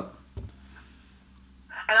what's up.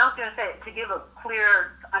 And I was going to say, to give a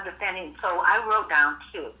clear understanding, so I wrote down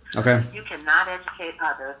too. Okay. You cannot educate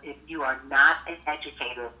others if you are not an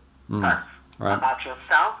educator first about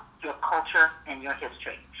yourself, your culture, and your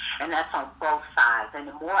history. And that's on both sides. And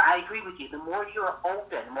the more, I agree with you, the more you're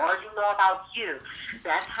open, the more you know about you,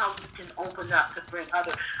 that's how you can open up to bring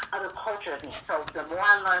other cultures in. So the more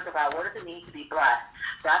I learned about what does it mean to be black,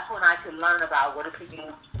 that's when I could learn about what does it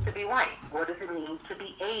mean to be white, what does it mean to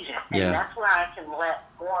be Asian. And that's where I can let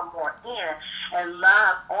more and more in and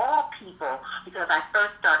love all people, because I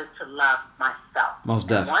first started to love myself. Most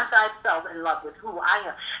definitely. Once I fell in love with who I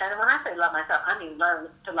am, and when I say love myself, I mean learn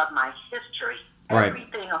to love my history. Right.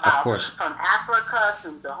 Everything about, of from Africa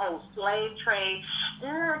to the whole slave trade.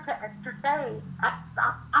 Yeah, to say,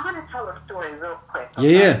 I'm going to tell a story real quick.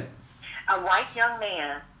 Okay? Yeah. A white young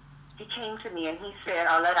man, he came to me and he said,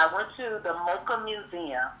 Arlette, I went to the MoCA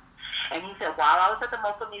Museum, and he said, while I was at the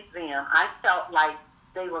MoCA Museum, I felt like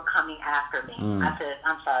they were coming after me. I said,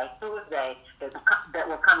 I'm sorry, who was they that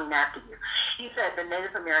were coming after you? He said, the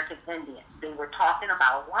Native American Indians. They were talking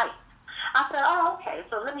about whites. I said, oh, okay,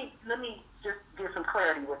 so let me just give some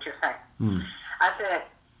clarity what you're saying. I said,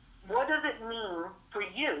 what does it mean for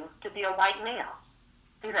you to be a white male?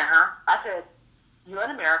 He said, huh? I said, you're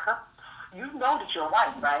in America. You know that you're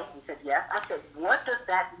white, right? He said, yes. I said, what does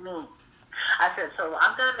that mean? I said, so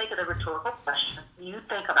I'm going to make it a rhetorical question. You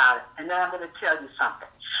think about it, and then I'm going to tell you something.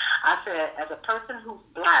 I said, as a person who's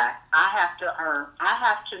black, I have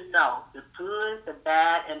to know the good, the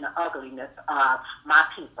bad, and the ugliness of my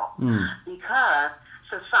people. Because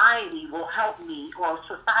society will help me, or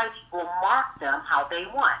society will mark them how they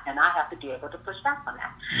want, and I have to be able to push back on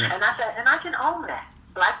that. Yeah. And I said, and I can own that.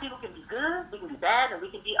 Black people can be good, we can be bad, and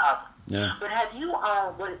we can be ugly. Yeah. But have you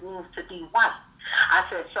owned what it means to be white? I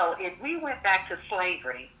said, so if we went back to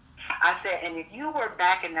slavery, I said, and if you were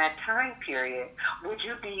back in that time period, would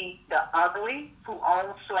you be the ugly who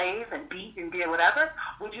owned slaves and beat and did whatever?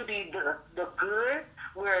 Would you be the good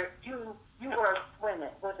where you were, wait a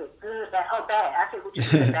minute, was it good, bad? Oh, bad. I said, would you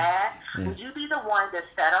be the bad? Would you be the one that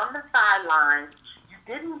sat on the sidelines? You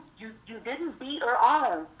didn't beat or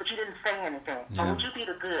own, but you didn't say anything. Yeah. Or would you be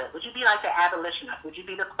the good? Would you be like the abolitionists? Would you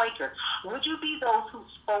be the Quakers? Would you be those who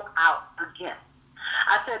spoke out against?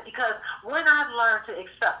 I said, because when I learned to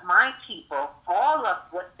accept my people, all of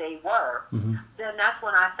what they were, then that's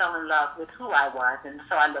when I fell in love with who I was. And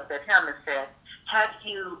so I looked at him and said, have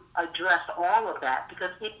you addressed all of that?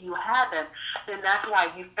 Because if you haven't, then that's why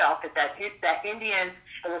you felt that Indian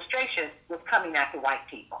illustration was coming after white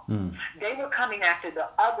people. They were coming after the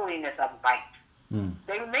ugliness of white.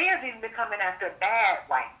 They may have even been coming after bad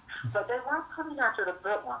whites, but they weren't coming after the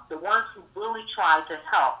good ones, the ones who really tried to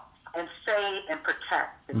help and save and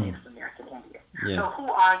protect the Native American Indians. Yeah. So who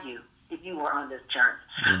are you if you were on this journey?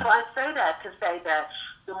 So I say that to say that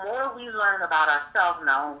the more we learn about ourselves and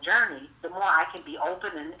our own journey, the more I can be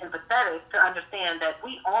open and empathetic to understand that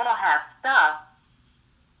we all have stuff,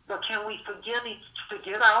 but can we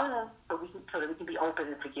forgive our own so that we can be open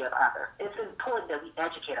and forgive others? It's important that we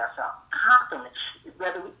educate ourselves constantly.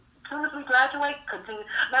 As soon as we graduate, continue.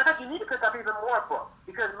 Matter of fact, you need to pick up even more books,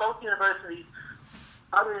 because most universities,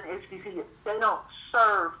 other than HBCU, they don't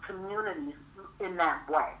serve communities in that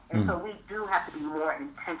way. And so we do have to be more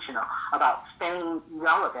intentional about staying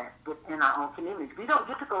relevant within our own communities. We don't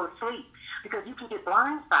get to go to sleep, because you can get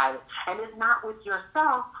blindsided. And it's not with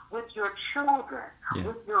yourself, with your children,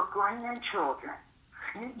 with your grandchildren.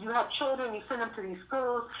 You have children, you send them to these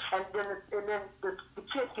schools, and then the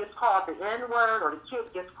kid gets called the N-word, or the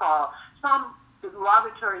kid gets called some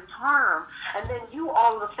derogatory term, and then you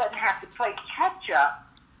all of a sudden have to play catch-up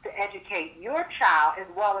to educate your child as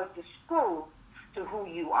well as the school to who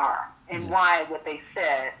you are and why what they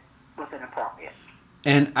said was inappropriate.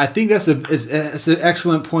 And I think it's an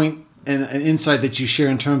excellent point and an insight that you share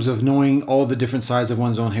in terms of knowing all the different sides of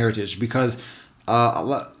one's own heritage, because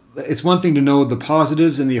it's one thing to know the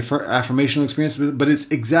positives and the affirmational experience, but it's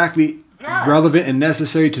exactly relevant and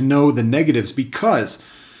necessary to know the negatives, because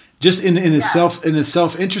just in a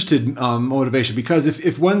self-interested motivation, because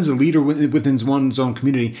if one's a leader within one's own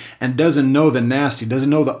community and doesn't know the nasty, doesn't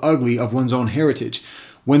know the ugly of one's own heritage,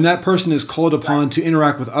 when that person is called upon to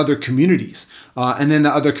interact with other communities, and then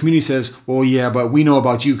the other community says, well, yeah, but we know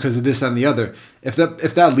about you because of this, that, and the other, If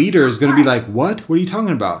that leader is going to be like, what are you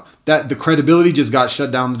talking about? That the credibility just got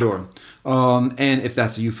shut down the door. And if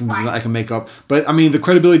that's a euphemism I can make up, but I mean, the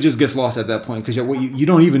credibility just gets lost at that point because you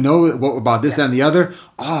don't even know what about this, that, and the other.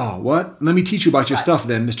 Oh, what? Let me teach you about your stuff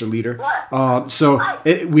then, Mr. Leader.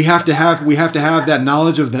 We have to have that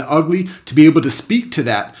knowledge of the ugly to be able to speak to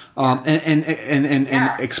that, and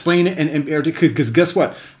explain it, and because guess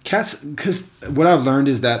what, because what I've learned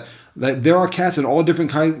is that there are cats in all different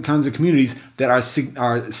kinds of communities that are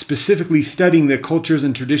specifically studying the cultures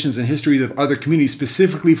and traditions and histories of other communities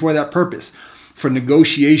specifically for that purpose, for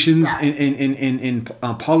negotiations in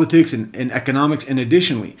politics and economics, and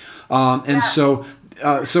additionally. So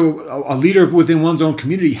a leader within one's own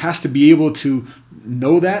community has to be able to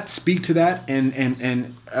know that, speak to that,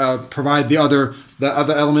 and provide the other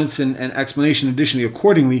elements and explanation additionally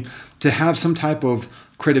accordingly to have some type of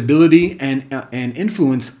credibility and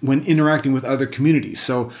influence when interacting with other communities.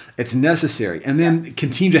 So it's necessary, and then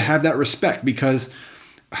continue to have that respect, because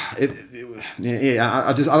I'll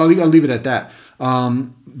leave it at that.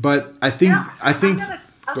 But I think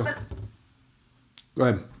go ahead. Go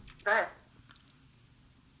ahead.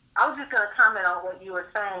 I was just going to comment on what you were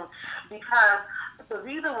saying, because the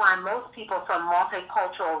reason why most people from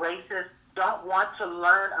multicultural races don't want to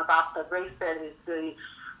learn about the race that is the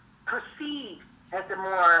perceived as the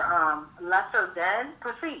more lesser than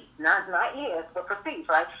perceived, not is, but perceived,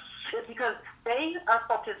 right? It's because they are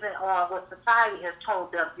focusing on what society has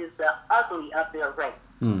told them is the ugly of their race.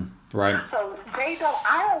 Right. So I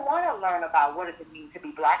don't want to learn about what does it mean to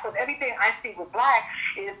be black, because everything I see with black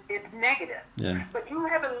is negative. Yeah. But you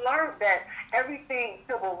haven't learned that everything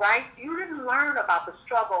civil rights, you didn't learn about the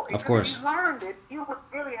struggle. Of course. If you learned it, you would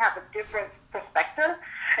really have a different perspective.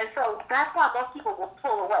 And so that's why most people will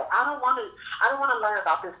pull away. I don't want to learn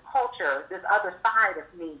about this culture, this other side of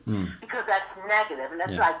me, because that's negative. And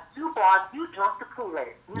that's like, you drunk the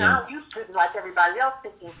Kool-Aid. Now you shouldn't, like everybody else,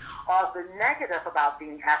 thinking all the negative about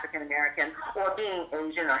being African American or being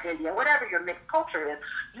Asian or Indian, whatever your mixed culture is.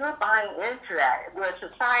 You're buying into that. Where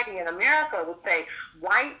society in America would say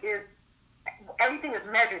everything is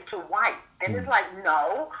measured to white, and it's like,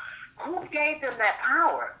 no. Who gave them that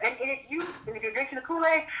power? And if you're drinking the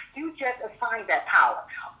Kool-Aid, you just assigned that power.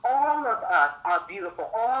 All of us are beautiful.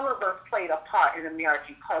 All of us played a part in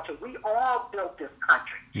American culture. We all built this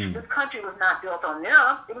country. This country was not built on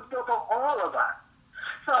them. It was built on all of us.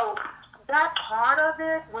 So that part of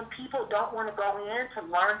it, when people don't want to go in to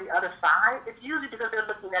learn the other side, it's usually because they're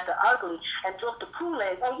looking at the ugly and drink the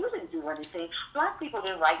Kool-Aid. Oh, you didn't do anything. Black people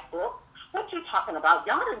didn't write books. What you talking about?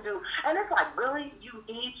 Y'all didn't do. And it's like, really, you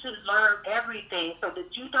need to learn everything so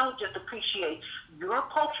that you don't just appreciate your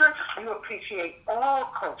culture, you appreciate all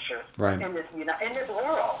cultures in this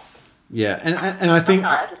world. Yeah, and I think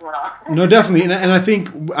no, definitely, and I think,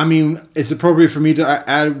 I mean, it's appropriate for me to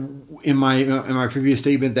add in my previous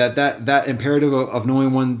statement that imperative of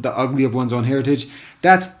knowing the ugly of one's own heritage.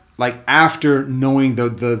 That's like after knowing the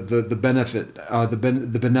benefit,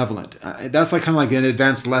 the benevolent. That's like kind of like an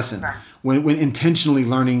advanced lesson when intentionally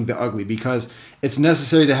learning the ugly, because it's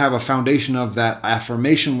necessary to have a foundation of that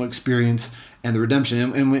affirmational experience and the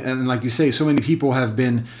redemption. And like you say, so many people have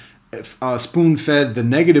been spoon-fed the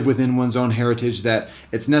negative within one's own heritage that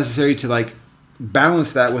it's necessary to like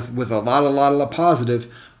balance that with a lot of positive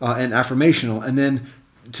and affirmational, and then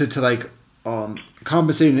to like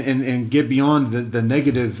compensate and get beyond the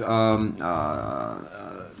negative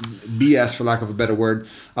BS, for lack of a better word,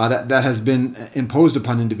 that has been imposed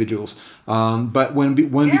upon individuals. But when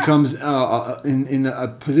becomes in a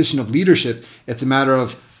position of leadership, it's a matter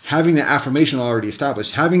of having the affirmation already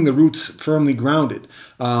established, having the roots firmly grounded,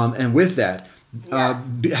 and with that,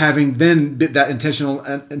 having then that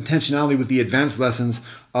intentionality with the advanced lessons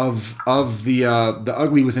of the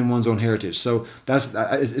ugly within one's own heritage. So that's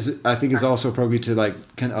I think is also appropriate to like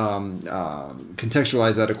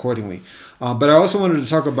contextualize that accordingly. But I also wanted to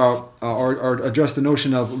talk about or address the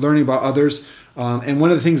notion of learning about others. And one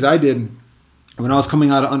of the things I did when I was coming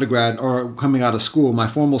out of undergrad or coming out of school, my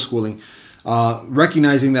formal schooling,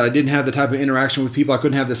 recognizing that I didn't have the type of interaction with people, I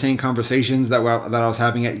couldn't have the same conversations that I was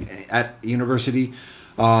having at university,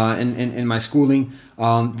 in my schooling.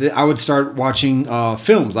 I would start watching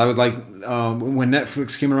films. I would when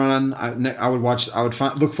Netflix came around, I would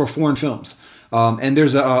look for foreign films. And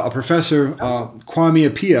there's a professor, Kwame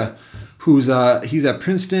Appiah, he's at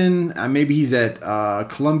Princeton, maybe he's at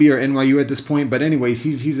Columbia or NYU at this point. But anyways,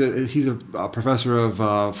 he's a professor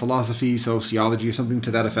of philosophy, sociology, or something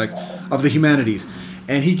to that effect, of the humanities.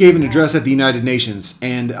 And he gave an address at the United Nations,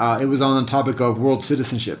 and it was on the topic of world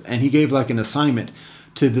citizenship. And he gave like an assignment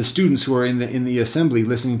to the students who are in the assembly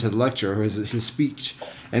listening to the lecture or his speech.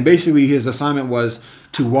 And basically his assignment was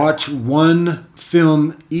to watch one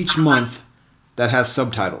film each month that has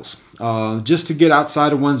subtitles, just to get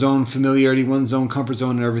outside of one's own familiarity, one's own comfort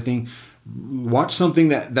zone and everything. Watch something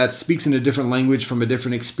that speaks in a different language from a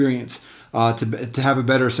different experience, to have a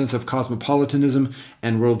better sense of cosmopolitanism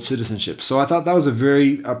and world citizenship. So I thought that was a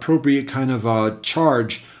very appropriate kind of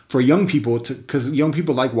charge for young people, because young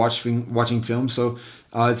people like watching films. So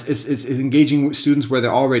it's engaging with students where they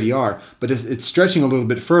already are, but it's stretching a little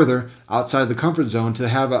bit further outside the comfort zone to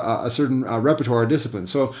have a certain repertoire or discipline.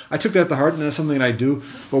 So I took that to heart, and that's something that I do.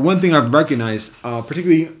 But one thing I've recognized,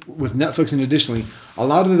 particularly with Netflix and additionally, a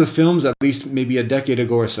lot of the films, at least maybe a decade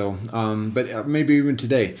ago or so, but maybe even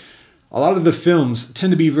today, a lot of the films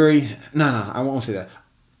tend to be I won't say that.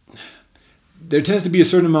 There tends to be a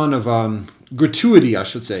certain amount of gratuity, I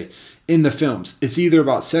should say, in the films. It's either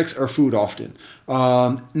about sex or food often.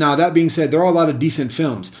 Now, that being said, there are a lot of decent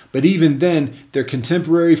films, but even then, they're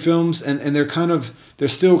contemporary films, and they're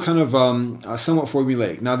still kind of somewhat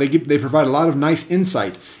formulaic. Now, they provide a lot of nice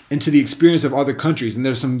insight into the experience of other countries, and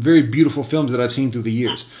there's some very beautiful films that I've seen through the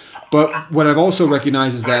years. But what I've also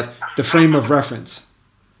recognized is that the frame of reference.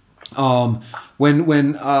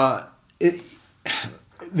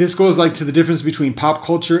 This goes like to the difference between pop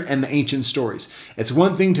culture and the ancient stories. It's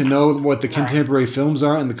one thing to know what the contemporary films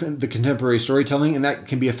are and the contemporary storytelling, and that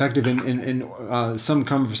can be effective in some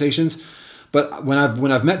conversations. But when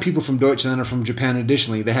I've met people from Deutschland or from Japan,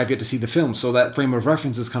 additionally, they have yet to see the film, so that frame of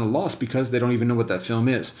reference is kind of lost because they don't even know what that film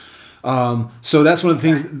is. So that's one of the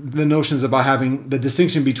things, the notions about having the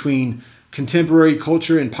distinction between contemporary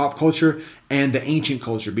culture and pop culture and the ancient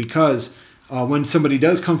culture, because when somebody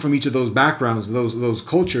does come from each of those backgrounds, those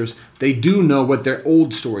cultures, they do know what their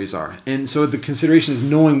old stories are. And so the consideration is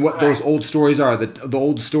knowing what those old stories are, the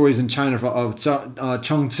old stories in China of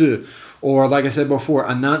Chengzi, or like I said before,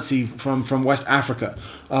 Anansi from West Africa.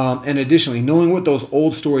 And additionally, knowing what those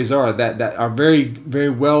old stories are that are very, very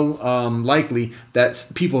well likely that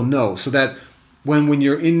people know, so that when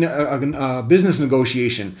you're in a business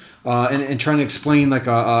negotiation and trying to explain like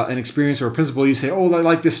an experience or a principle, you say, oh, I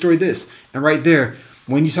like this story, this. And right there,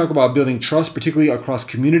 when you talk about building trust, particularly across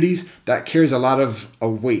communities, that carries a lot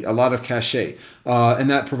of weight, a lot of cachet. And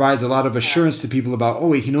that provides a lot of assurance to people about, oh,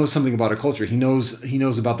 wait, he knows something about a culture. He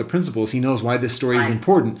knows about the principles. He knows why this story is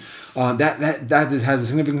important. That has a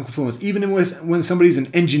significant influence, even when somebody's an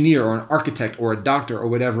engineer or an architect or a doctor or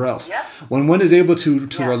whatever else. Yep. When one is able to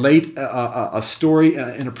relate a story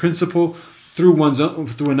and a principle through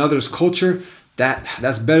another's culture,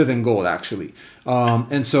 that's better than gold, actually.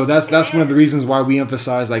 And so that's one of the reasons why we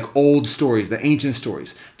emphasize like old stories, the ancient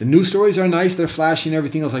stories. The new stories are nice, they're flashy and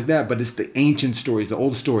everything else like that, but it's the ancient stories, the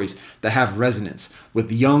old stories that have resonance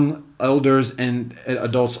with young, elders, and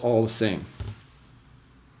adults all the same.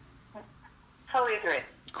 Totally agree.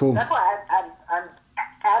 Cool. That's why I'm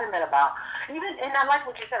adamant about, and I like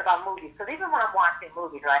what you said about movies, because even when I'm watching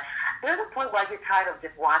movies, right, there's a point where I get tired of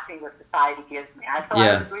just watching what society gives me. I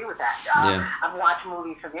agree with that. I'm watching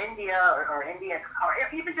movies from India or Indian,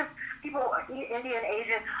 or even just people, Indian,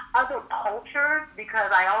 Asian, other cultures,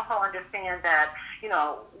 because I also understand that,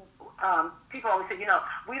 people always say, we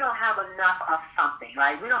don't have enough of something,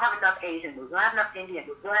 right? We don't have enough Asian movies. We don't have enough Indian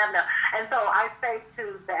movies. We don't have enough. And so I say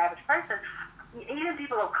to the average person, even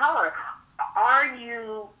people of color, are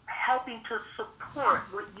you helping to support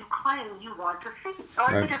what you claim you want to see? Or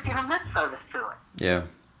are you just giving lip service to it? Yeah.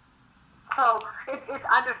 So it's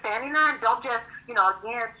understanding that. Don't just,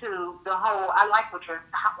 again, to the whole, I like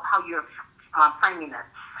how you're framing this.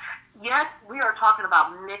 Yes, we are talking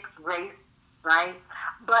about mixed race, right?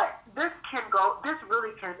 But this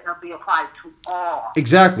really can be applied to all.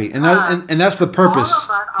 Exactly. And that's the purpose.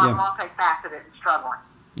 All of us are multifaceted and struggling.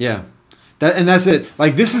 Yeah. And that's it.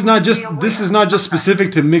 Like this is not just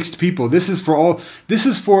specific to mixed people. This is for all. This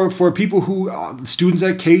is for people who students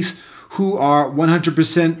at Case who are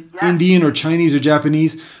 100% Indian or Chinese or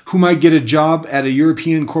Japanese, who might get a job at a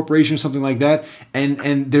European corporation or something like that, and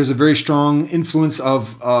there's a very strong influence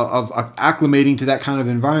of acclimating to that kind of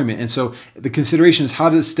environment. And so the consideration is how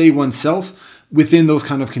to stay oneself within those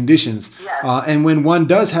kind of conditions. Yes. And when one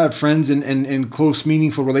does have friends and close,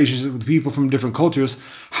 meaningful relationships with people from different cultures,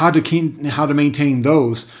 how to maintain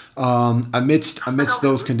those amidst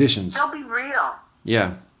those conditions. They'll be real.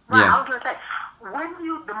 Yeah. Right. Yeah. I was going to say,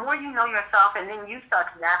 the more you know yourself and then you start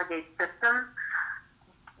to navigate systems,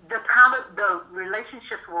 the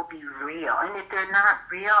relationships will be real, and if they're not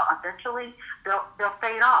real, eventually they'll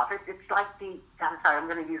fade off. It's like I'm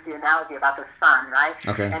going to use the analogy about the sun, right?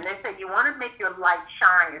 Okay. And they say you want to make your light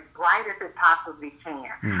shine as bright as it possibly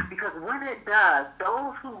can, because when it does,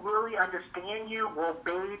 those who really understand you will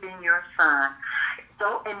bathe in your sun.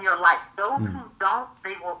 So in your life, those who don't,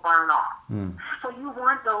 they will burn off. So you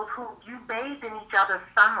want those who you bathe in each other's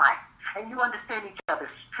sunlight, and you understand each other's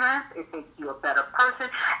strength. It makes you a better person,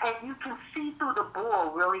 and you can see through the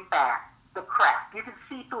bull really fast, the crack. You can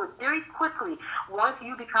see through it very quickly once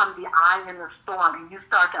you become the eye in the storm, and you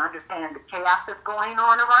start to understand the chaos that's going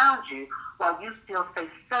on around you, while you still stay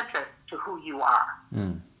centered to who you are.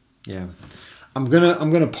 Yeah. I'm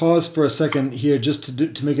gonna pause for a second here just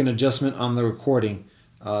to make an adjustment on the recording.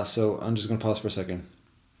 So I'm just gonna pause for a second.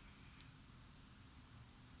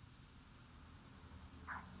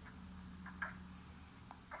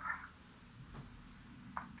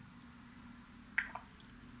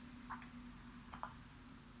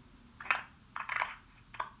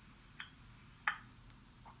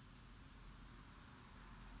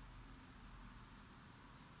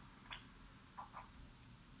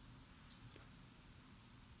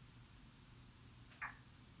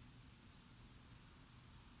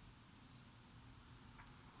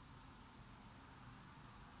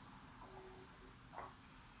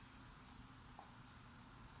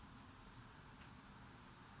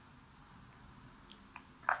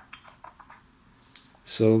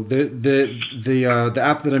 So the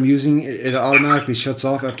app that I'm using, it automatically shuts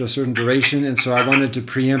off after a certain duration, and so I wanted to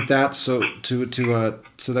preempt that so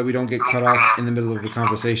that we don't get cut off in the middle of the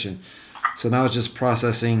conversation. So now it's just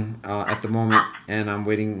processing at the moment, and I'm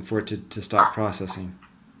waiting for it to stop processing.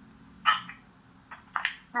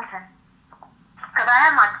 Okay. Because I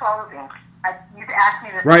have my closing. You asked me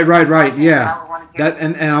to. Right. Yeah. That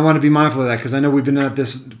and I want to be mindful of that because I know we've been at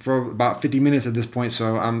this for about 50 minutes at this point,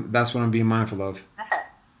 so that's what I'm being mindful of. Okay.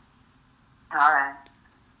 All right.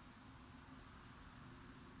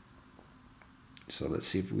 So let's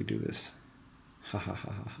see if we do this. Ha ha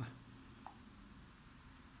ha ha ha.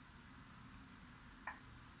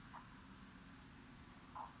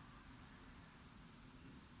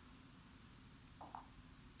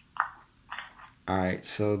 All right,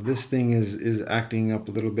 so this thing is acting up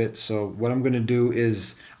a little bit. So what I'm going to do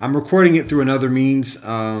is I'm recording it through another means,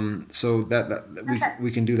 so that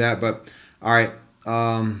we can do that. But all right,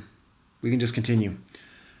 we can just continue.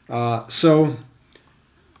 So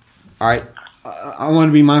all right, I want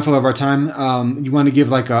to be mindful of our time. You want to give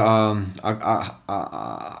like a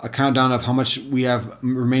countdown of how much we have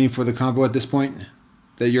remaining for the convo at this point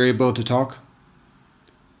that you're able to talk?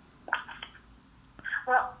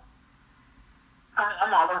 Well,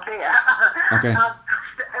 I'm almost there. Okay.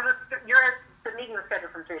 The meeting was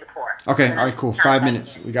scheduled from 3 to 4. Okay. All right. Cool. 5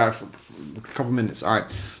 minutes. We got a couple minutes. All right.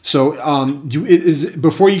 So,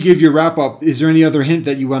 before you give your wrap up, is there any other hint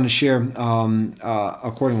that you want to share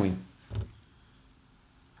accordingly?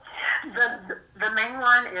 The main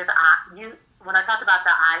one is when I talked about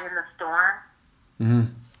the eye in the storm.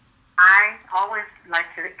 Mm-hmm. I always like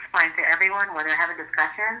to explain to everyone when they're having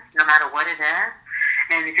discussions, no matter what it is.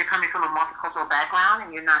 And if you're coming from a multicultural background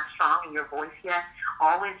and you're not strong in your voice yet,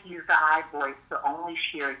 always use the I voice to only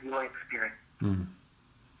share your experience. Mm.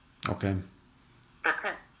 Okay. That's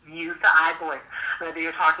it. Use the I voice. Whether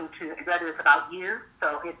it's about you,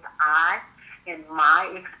 so it's I. In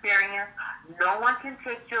my experience, no one can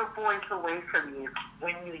take your voice away from you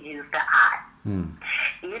when you use the I. Mm.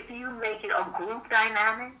 If you make it a group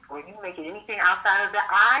dynamic, or you make it anything outside of the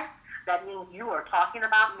I, that means you are talking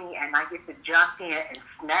about me, and I get to jump in and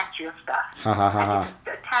snatch your stuff. Ha ha ha ha. I get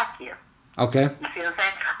to attack you. Okay. You see what I'm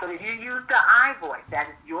saying? But if you use the I voice, that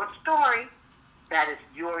is your story, that is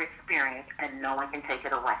your experience, and no one can take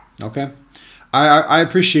it away. Okay. I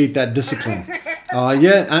appreciate that discipline.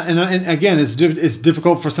 Yeah, and again, it's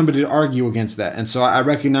difficult for somebody to argue against that, and so I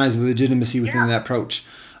recognize the legitimacy within that approach.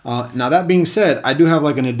 Now that being said, I do have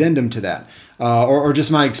like an addendum to that, or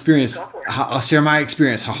just my experience. I'll share my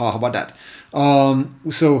experience. How about that?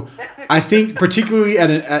 So I think particularly at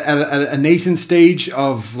a nascent stage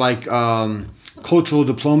of like cultural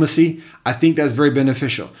diplomacy, I think that's very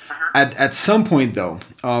beneficial. At some point, though,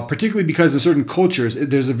 particularly because in certain cultures,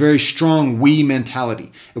 there's a very strong we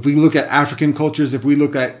mentality. If we look at African cultures, if we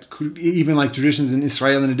look at even like traditions in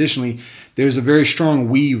Israel, and additionally, there's a very strong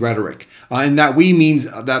we rhetoric. And that we means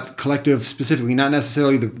that collective specifically, not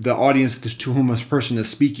necessarily the audience to whom a person is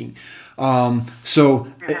speaking. So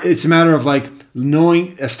it's a matter of like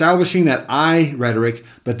establishing that I rhetoric,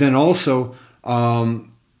 but then also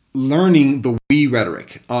learning the we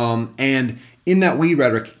rhetoric. And in that we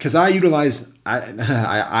rhetoric, because I utilize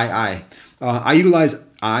I utilize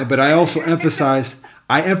I, but I also emphasize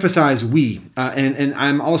we, and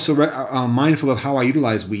I'm also mindful of how I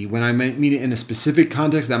utilize we when I mean it in a specific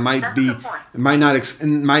context that might might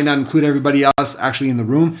not include everybody else actually in the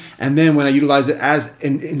room, and then when I utilize it as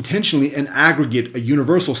intentionally an aggregate, a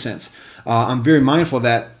universal sense. I'm very mindful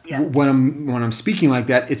that when I'm speaking like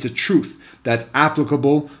that, it's a truth that's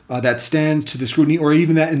applicable, that stands to the scrutiny, or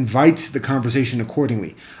even that invites the conversation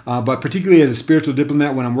accordingly. But particularly as a spiritual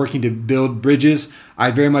diplomat, when I'm working to build bridges,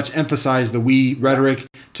 I very much emphasize the we rhetoric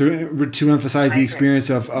to emphasize the experience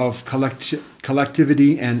of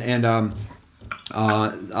collectivity and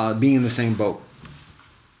being in the same boat.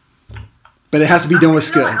 But it has to be done with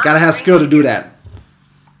skill. Got to have skill to do that.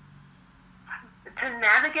 To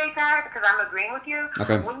navigate that, because I'm agreeing with you,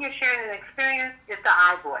 okay. When you're sharing an experience, it's the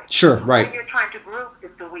I voice. Sure, right. When you're trying to group,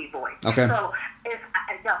 it's the we voice. Okay. So,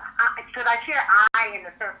 should I share I in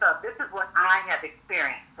the sense of this is what I have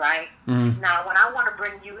experienced, right? Mm-hmm. Now, when I want to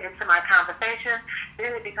bring you into my conversation,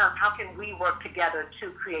 then it becomes how can we work together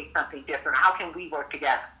to create something different? How can we work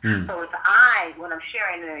together? Mm. So it's I when I'm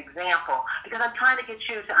sharing an example, because I'm trying to get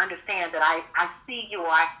you to understand that I see you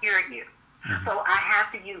or I hear you. Mm-hmm. So I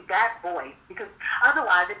have to use that voice, because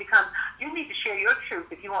otherwise it becomes, you need to share your truth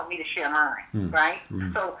if you want me to share mine, right?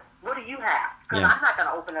 Mm-hmm. So what do you have? Because I'm not going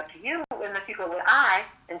to open up to you unless you go with I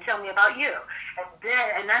and tell me about you.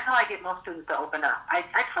 And that's how I get most students to open up. I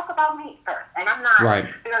talk about me first. And I'm not,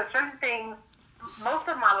 there are certain things, most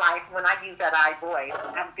of my life when I use that I voice,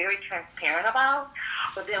 I'm very transparent about.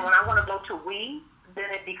 But then when I want to go to we, then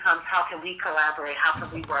it becomes how can we collaborate, how can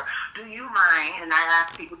we work. Do you mind, and I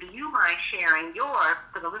ask people, do you mind sharing yours,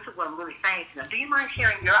 because this is what I'm really saying to them, do you mind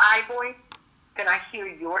sharing your I voice? Can I hear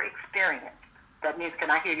your experience? That means can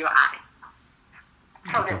I hear your I?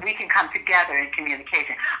 So that we can come together in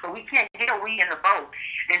communication. But we can't get a we in the boat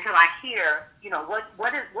until I hear,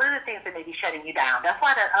 what are the things that may be shutting you down. That's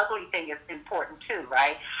why that ugly thing is important too,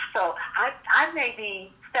 right? So I may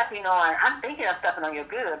be I'm thinking of stepping on your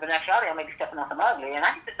good, but actually I may be stepping on some ugly. And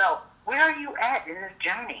I need to know, where are you at in this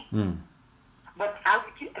journey? Mm. But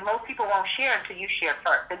most people won't share until you share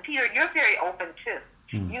first. And Peter, you're very open too.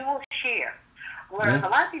 Mm. You will share. Whereas a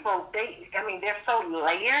lot of people, they're so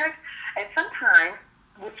layered. And sometimes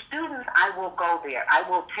with students, I will go there. I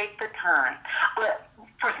will take the time. But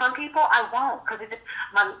for some people, I won't, because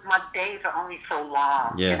my days are only so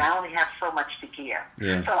long, and I only have so much to give.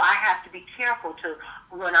 Yeah. So I have to be careful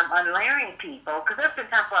when I'm unlayering people, because there's been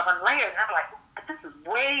times where I've unlayered, and I'm like, this is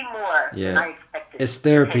way more than I expected. It's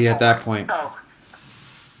therapy at that point. So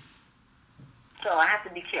I have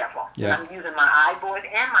to be careful. Yeah. I'm using my I voice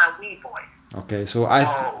and my we voice. Okay, so I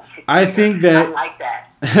think that I like that.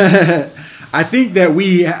 I think that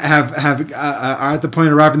we are at the point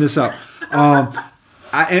of wrapping this up.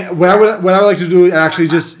 What I would like to do is actually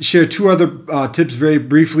just share two other tips very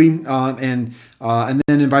briefly, and then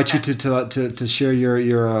invite you to share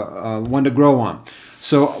your one to grow on.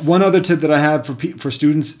 So one other tip that I have for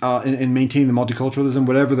students in maintaining the multiculturalism,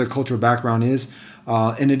 whatever their cultural background is,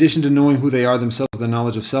 in addition to knowing who they are themselves, the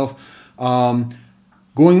knowledge of self.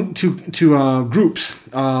 Going to groups,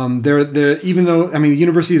 even though the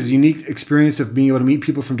university is a unique experience of being able to meet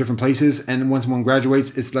people from different places, and once one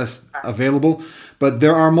graduates, it's less available. But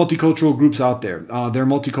there are multicultural groups out there. There are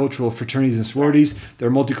multicultural fraternities and sororities. There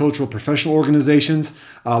are multicultural professional organizations,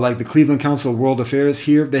 like the Cleveland Council of World Affairs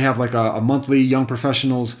here. They have like a monthly young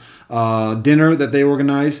professionals dinner that they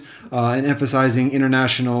organize, and emphasizing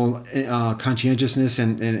international conscientiousness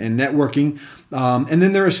and networking. And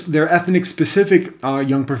then there are ethnic specific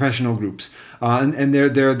young professional groups, and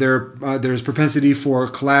there's propensity for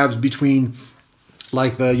collabs between,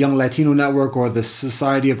 like the Young Latino Network or the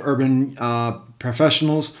Society of Urban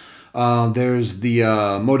Professionals. There's the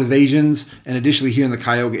Motivations, and additionally here in the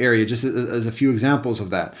Cuyahoga area, just as a few examples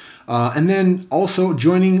of that. And then also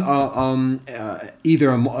joining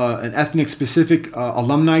either an ethnic specific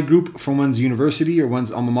alumni group from one's university or one's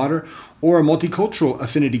alma mater, or a multicultural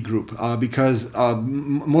affinity group, because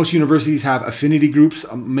most universities have affinity groups,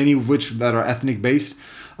 many of which that are ethnic based.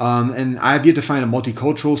 And I have yet to find a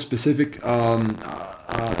multicultural specific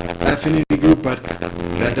affinity group, but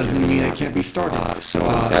that doesn't mean it can't be started. So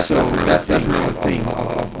that's another thing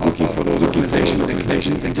of looking for those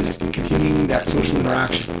organizations and just continuing that social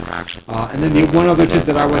interaction. And then the one other tip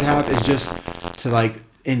that I would have is just to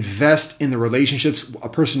invest in the relationships a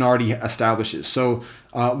person already establishes. So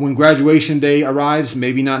when graduation day arrives,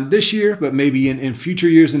 maybe not this year, but maybe in future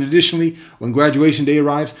years, and additionally, when graduation day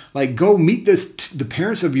arrives, go meet the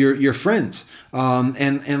parents of your friends,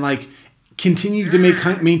 and continue to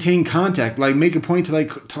maintain contact, like make a point to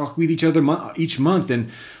like talk with each other each month, and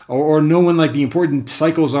or know when like the important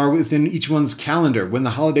cycles are within each one's calendar, when the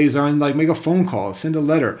holidays are, and like make a phone call, send a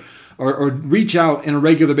letter, or reach out on a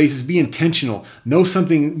regular basis. Be intentional, know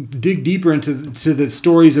something, dig deeper into the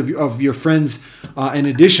stories of your friends, and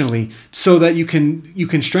additionally, so that you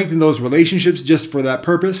can strengthen those relationships just for that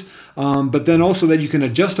purpose. But then also that you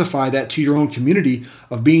can justify that to your own community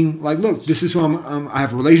of being like, look, this is who I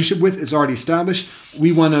have a relationship with. It's already established.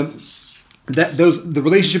 We want to. The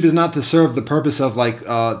relationship is not to serve the purpose of like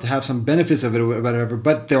to have some benefits of it or whatever,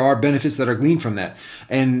 but there are benefits that are gleaned from that,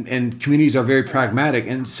 and communities are very pragmatic,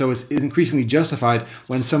 and so it's increasingly justified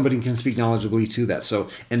when somebody can speak knowledgeably to that. So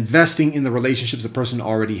investing in the relationships a person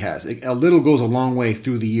already has, a little goes a long way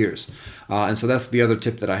through the years, and so that's the other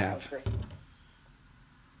tip that I have.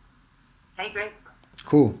 Hey, great.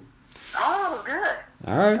 Cool. Oh, good.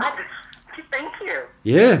 All right. Thank you.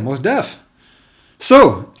 Yeah, most def.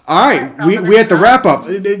 So, all right, we at the wrap up.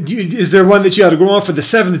 Is there one that you had to go on for the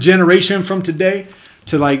 7th generation from today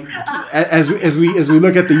to like as we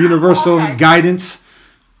look at the universal guidance?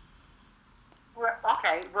 We're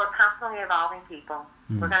constantly evolving people.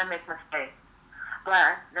 We're going to make mistakes,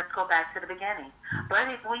 but let's go back to the beginning.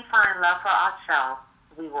 But if we find love for ourselves,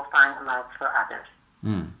 we will find love for others.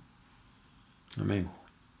 I mean,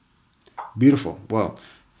 beautiful. Well,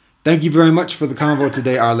 thank you very much for the convo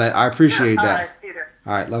today, Arlette. I appreciate that. All right, Peter.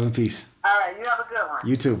 All right, love and peace. All right, you have a good one.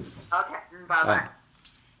 You too. Okay, bye-bye.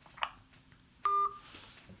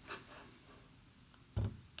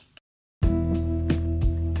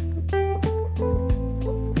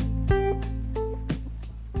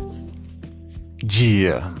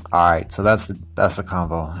 Yeah. All right. So that's the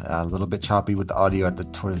convo. A little bit choppy with the audio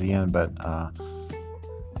towards the end, but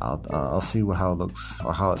I'll see how it looks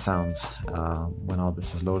or how it sounds when all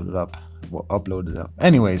this is uploaded up.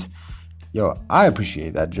 Anyways, yo, I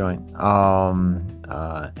appreciate that joint.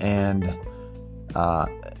 And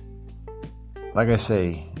like I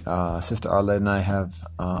say, Sister Arlette and I have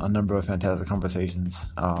a number of fantastic conversations.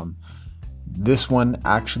 This one,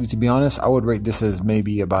 actually, to be honest, I would rate this as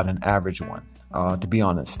maybe about an average one. To be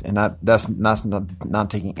honest, and that's not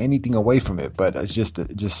taking anything away from it, but it's just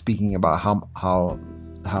speaking about how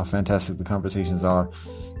fantastic the conversations are.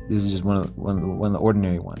 This is just one of the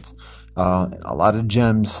ordinary ones. A lot of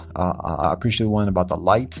gems. I appreciate the one about the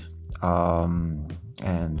light,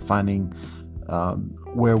 and finding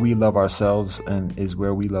where we love ourselves and is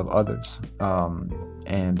where we love others,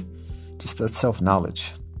 and just that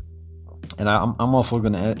self-knowledge. And I'm also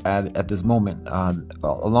going to add at this moment,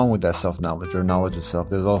 along with that self-knowledge or knowledge of self,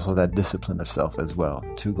 there's also that discipline of self as well,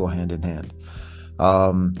 to go hand in hand.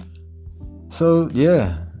 So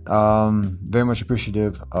yeah, very much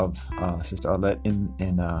appreciative of Sister Arlette in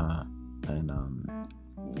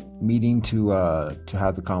meeting to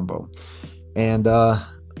have the combo. And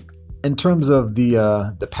in terms of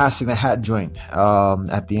the passing the hat joint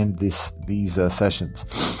at the end of these sessions,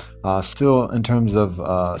 still in terms of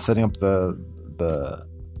setting up the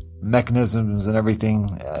mechanisms and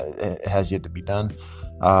everything, it has yet to be done.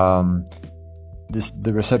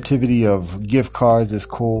 The receptivity of gift cards is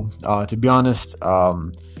cool. To be honest,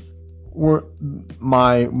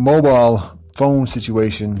 my mobile phone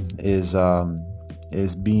situation is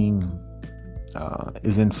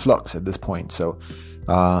in flux at this point. So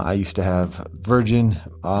I used to have Virgin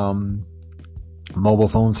mobile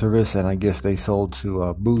phone service, and I guess they sold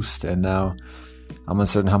to Boost, and now I'm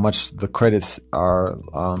uncertain how much the credits are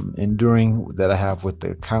enduring that I have with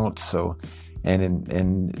the account. So and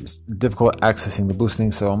it's difficult accessing the Boost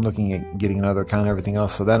thing, so I'm looking at getting another account and everything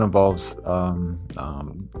else. So that involves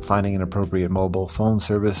finding an appropriate mobile phone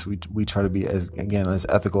service. We try to be as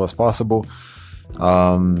ethical as possible,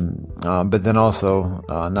 but then also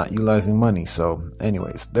not utilizing money. So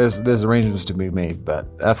anyways, there's arrangements to be made,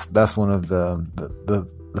 but that's one of the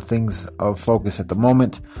things of focus at the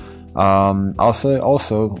moment. I'll say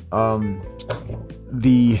also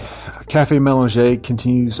the Cafe Mélanger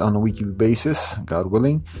continues on a weekly basis, God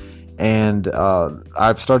willing, and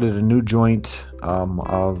I've started a new joint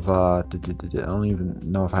of I don't even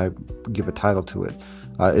know if I give a title to it.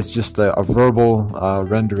 It's just a verbal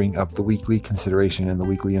rendering of the weekly consideration and the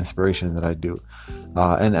weekly inspiration that I do.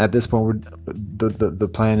 And at this point, the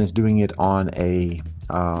plan is doing it on an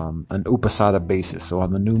Uposatha basis, so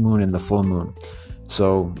on the new moon and the full moon.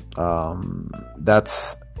 So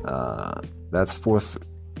that's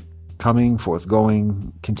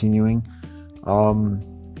forthgoing, continuing.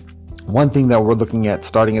 One thing that we're looking at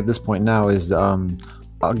starting at this point now is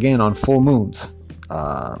again on full moons,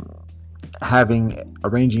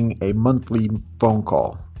 arranging a monthly phone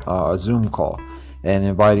call, a Zoom call, and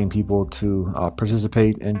inviting people to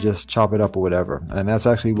participate and just chop it up or whatever. And that's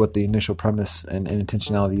actually what the initial premise and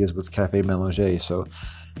intentionality is with Cafe Melanger. So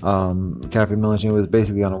Cafe Melanger was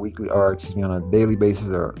basically on a daily basis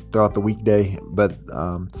or throughout the weekday, but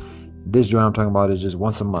this joint I'm talking about is just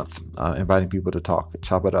once a month, inviting people to talk,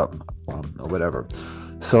 chop it up, or whatever.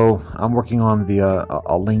 So I'm working on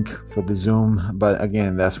a link for the Zoom, but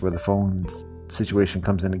again, that's where the phone situation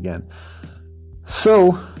comes in again.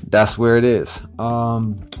 So that's where it is.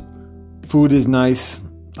 Food is nice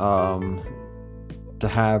to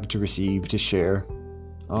have, to receive, to share.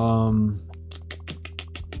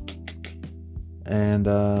 And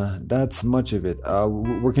that's much of it.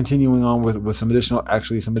 We're continuing on with some additional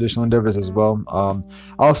endeavors as well.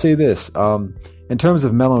 I'll say this, in terms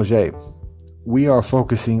of Melanger, we are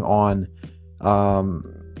focusing on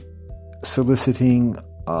soliciting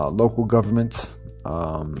local governments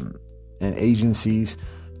and agencies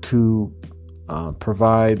to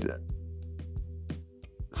provide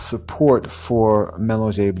support for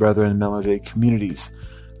Melanger brethren, Melanger communities.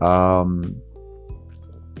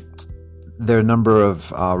 There are a number of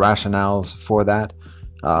rationales for that,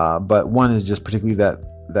 but one is just particularly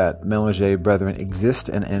that Melanger brethren exist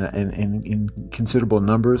in considerable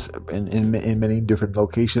numbers in many different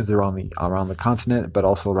locations around the continent, but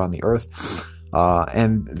also around the earth,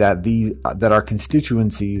 and that our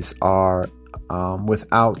constituencies are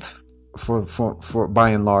without, for by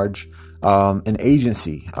and large, an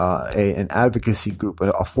agency, an advocacy group,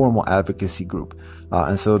 a formal advocacy group,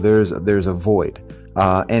 and so there's a void.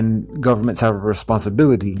 And governments have a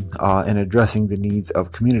responsibility in addressing the needs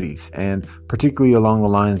of communities, and particularly along the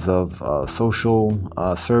lines of social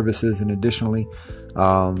services, and additionally,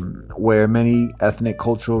 where many ethnic,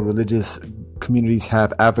 cultural, religious communities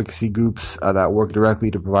have advocacy groups that work directly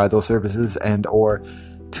to provide those services and or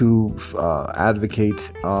to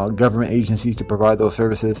advocate government agencies to provide those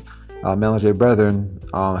services. Melanger brethren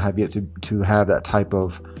have yet to have that type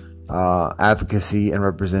of advocacy and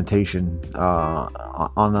representation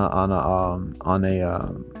on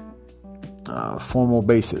a formal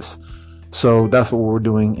basis. So that's what we're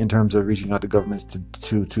doing in terms of reaching out to governments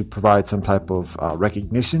to provide some type of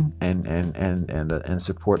recognition and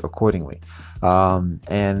support accordingly,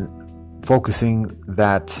 and focusing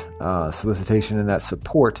that solicitation and that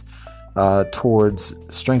support towards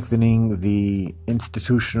strengthening the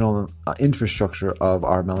institutional infrastructure of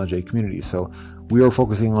our Melanger community. So we are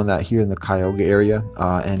focusing on that here in the Cuyahoga area,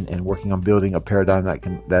 and working on building a paradigm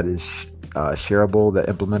that is shareable, that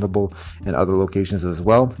implementable in other locations as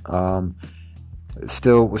well.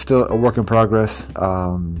 We're still a work in progress,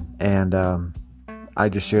 and I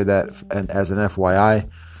just share that as an FYI.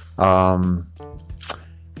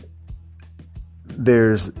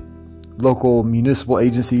 There's local municipal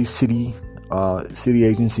agencies, city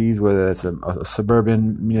agencies, whether it's a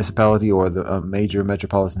suburban municipality or a major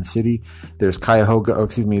metropolitan city. There's there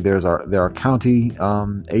are county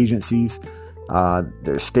agencies.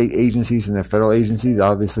 There's state agencies and there's federal agencies.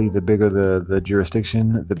 Obviously, the bigger the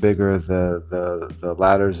jurisdiction, the bigger the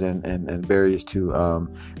ladders and barriers to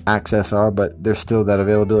access are. But there's still that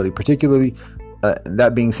availability, particularly.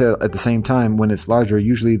 That being said, at the same time, when it's larger,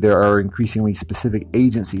 usually there are increasingly specific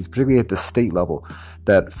agencies, particularly at the state level,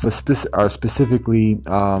 that are specifically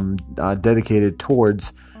dedicated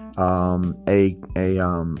towards a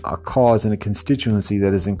cause and a constituency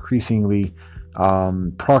that is increasingly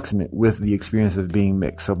proximate with the experience of being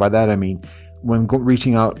mixed. So by that I mean, when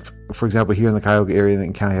reaching out, for example, here in the Cuyahoga area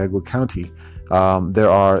in Cuyahoga County,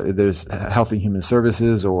 there's Health and Human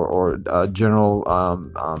Services or general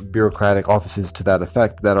bureaucratic offices to that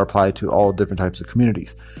effect that are applied to all different types of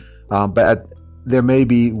communities. But there may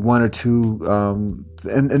be one or two,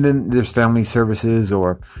 and then there's family services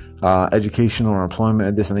or educational or employment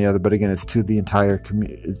and this and the other. But again, it's to the entire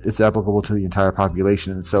it's applicable to the entire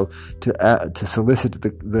population. And so to solicit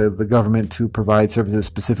the government to provide services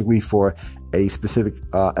specifically for a specific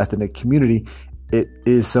ethnic community, it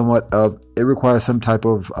requires some type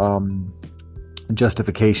of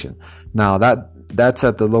justification. Now that's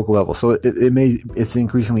at the local level, so it's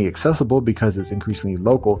increasingly accessible because it's increasingly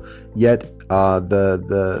local. Yet the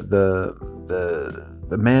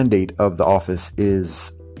mandate of the office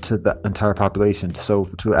is to the entire population. So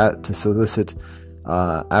to solicit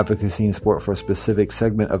advocacy and support for a specific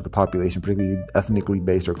segment of the population, particularly ethnically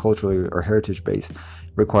based or culturally or heritage based,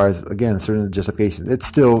 requires, again, certain justification. It's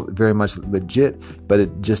still very much legit, but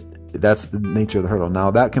that's the nature of the hurdle.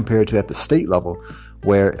 Now that compared to at the state level,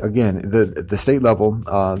 where again the state level,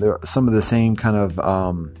 there are some of the same kind of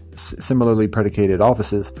similarly predicated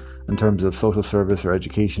offices in terms of social service or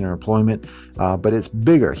education or employment, but it's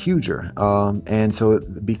bigger, huger, and so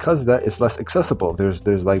because of that, it's less accessible.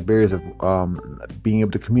 There's like barriers of being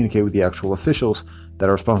able to communicate with the actual officials that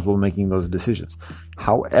are responsible for making those decisions.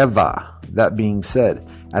 However, that being said,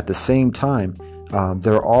 at the same time,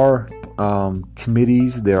 there are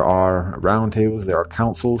committees, there are roundtables, there are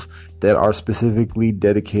councils that are specifically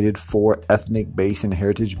dedicated for ethnic-based and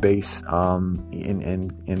heritage-based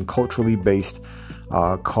and culturally based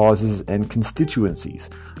causes and constituencies,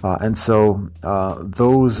 and so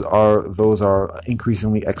those are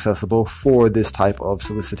increasingly accessible for this type of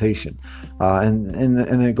solicitation, and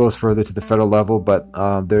then it goes further to the federal level, but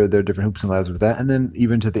there are different hoops and ladders with that, and then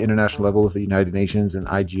even to the international level with the United Nations and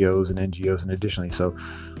IGOs and NGOs, and additionally, so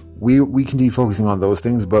we continue focusing on those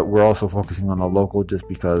things, but we're also focusing on the local just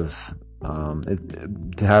because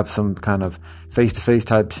to have some kind of face-to-face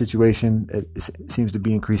type situation, it seems to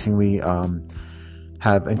be increasingly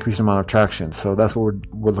have increased amount of traction. So that's what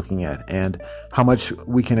we're looking at, and how much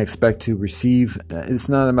we can expect to receive. It's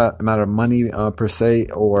not a matter of money per se,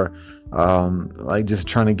 or like just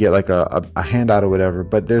trying to get like a handout or whatever,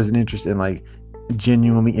 but there's an interest in like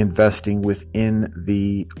genuinely investing within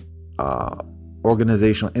the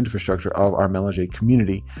organizational infrastructure of our Melanger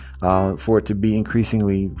community, for it to be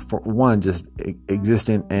increasingly, for one, just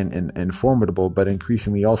existent and formidable, but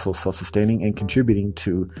increasingly also self-sustaining and contributing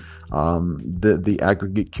to the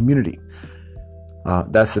aggregate community.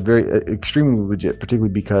 That's a very extremely legit,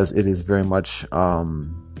 particularly because it is very much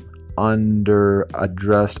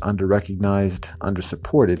under-addressed, under-recognized,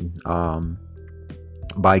 under-supported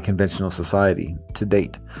by conventional society to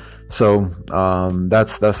date. So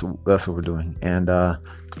that's what we're doing, and again,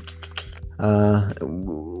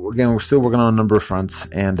 we're still working on a number of fronts,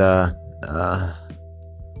 and the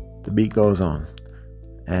beat goes on.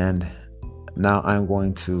 And now I'm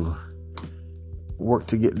going to work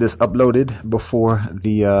to get this uploaded before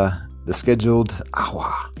the scheduled hour.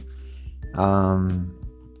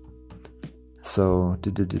 So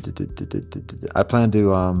I plan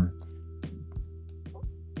to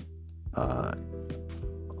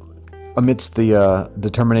amidst the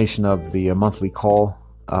determination of the monthly call,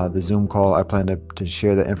 the Zoom call, I plan to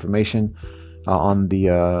share that information on the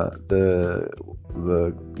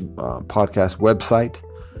podcast website,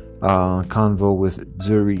 Convo with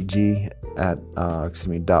Zuri G at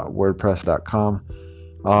 .wordpress.com,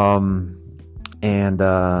 and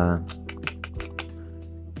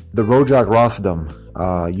the Rojak Rostam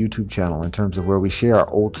YouTube channel, in terms of where we share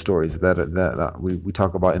our old stories that we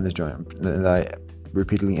talk about in this joint, that I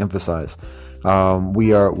repeatedly emphasize.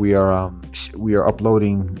 We are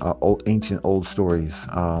uploading ancient stories,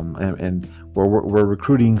 and we're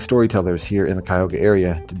recruiting storytellers here in the Cuyahoga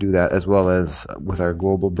area to do that, as well as with our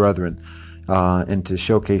global brethren, and to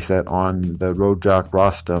showcase that on the Rojak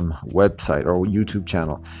Rostam website or YouTube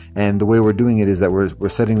channel. And the way we're doing it is that we're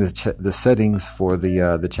setting the settings for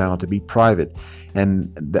the channel to be private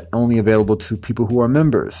and only available to people who are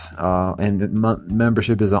members. And the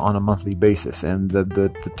membership is on a monthly basis. And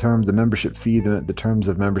the membership fee, the terms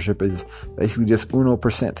of membership is basically just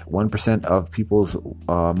 1% of people's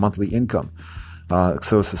monthly income.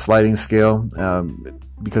 So it's a sliding scale,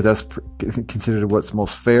 because that's considered what's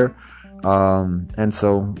most fair. And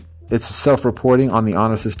so it's self-reporting on the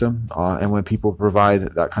honor system, and when people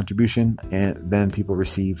provide that contribution, and then people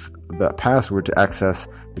receive the password to access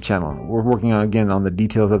the channel. We're working on the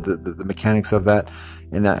details of the mechanics of that,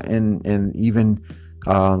 and even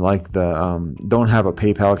like don't have a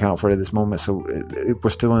PayPal account for it at this moment, so we're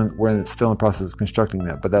still in the process of constructing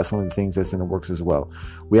that. But that's one of the things that's in the works as well.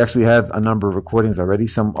 We actually have a number of recordings already.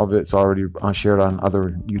 Some of it's already shared on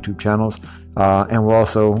other YouTube channels, and we're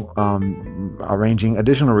also arranging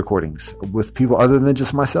additional recordings with people other than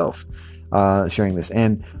just myself sharing this.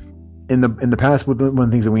 And in the past, one of the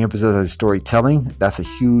things that we emphasize is storytelling. That's a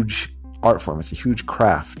huge art form. It's a huge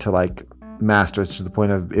craft to like master to the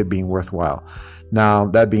point of it being worthwhile. Now,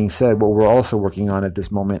 that being said, what we're also working on at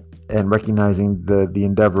this moment, and recognizing the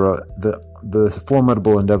endeavor, the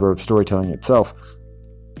formidable endeavor of storytelling itself,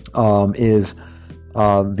 is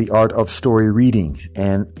the art of story reading.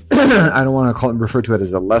 And I don't want to refer to it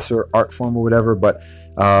as a lesser art form or whatever, but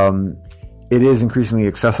it is increasingly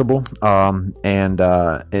accessible. And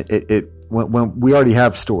when we already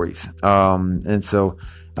have stories, and so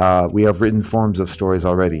we have written forms of stories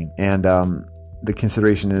already, and the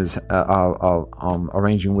consideration is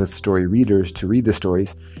arranging with story readers to read the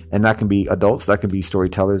stories, and that can be adults, that can be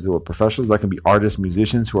storytellers who are professionals, that can be artists,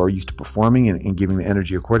 musicians who are used to performing and giving the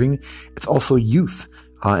energy accordingly. It's also youth,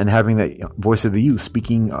 and having that voice of the youth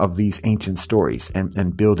speaking of these ancient stories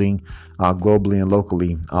and building globally and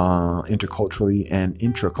locally, interculturally and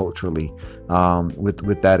intraculturally,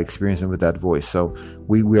 with that experience and with that voice. So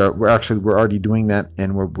we're already doing that,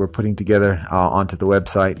 and we're putting together onto the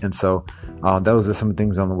website. And so those are some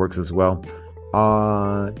things on the works as well.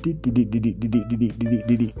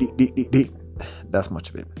 That's much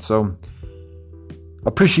of it. So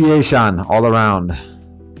appreciation all around.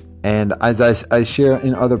 And as I share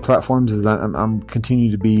in other platforms, as I'm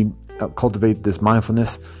continuing to be cultivate this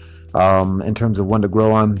mindfulness in terms of when to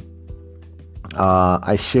grow on,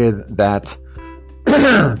 I share that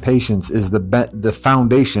patience is the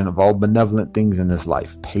foundation of all benevolent things in this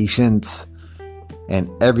life. Patience,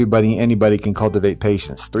 and anybody can cultivate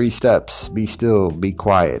patience. 3 steps: be still, be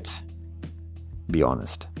quiet, be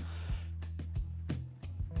honest.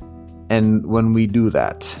 And when we do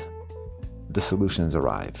that, the solutions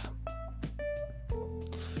arrive.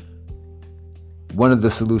 One of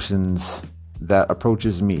the solutions that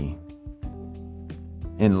approaches me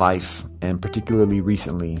in life, and particularly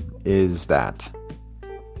recently, is that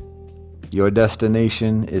your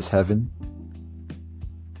destination is heaven.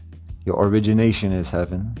 Your origination is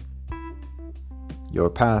heaven. Your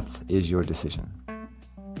path is your decision.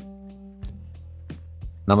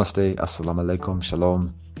 Namaste, assalamu alaikum,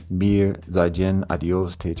 shalom, mir, zaijian,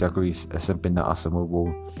 adios, te chakris, esempina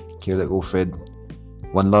asamubu, kirle ufred,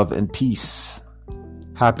 one love and peace,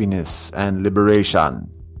 happiness and liberation.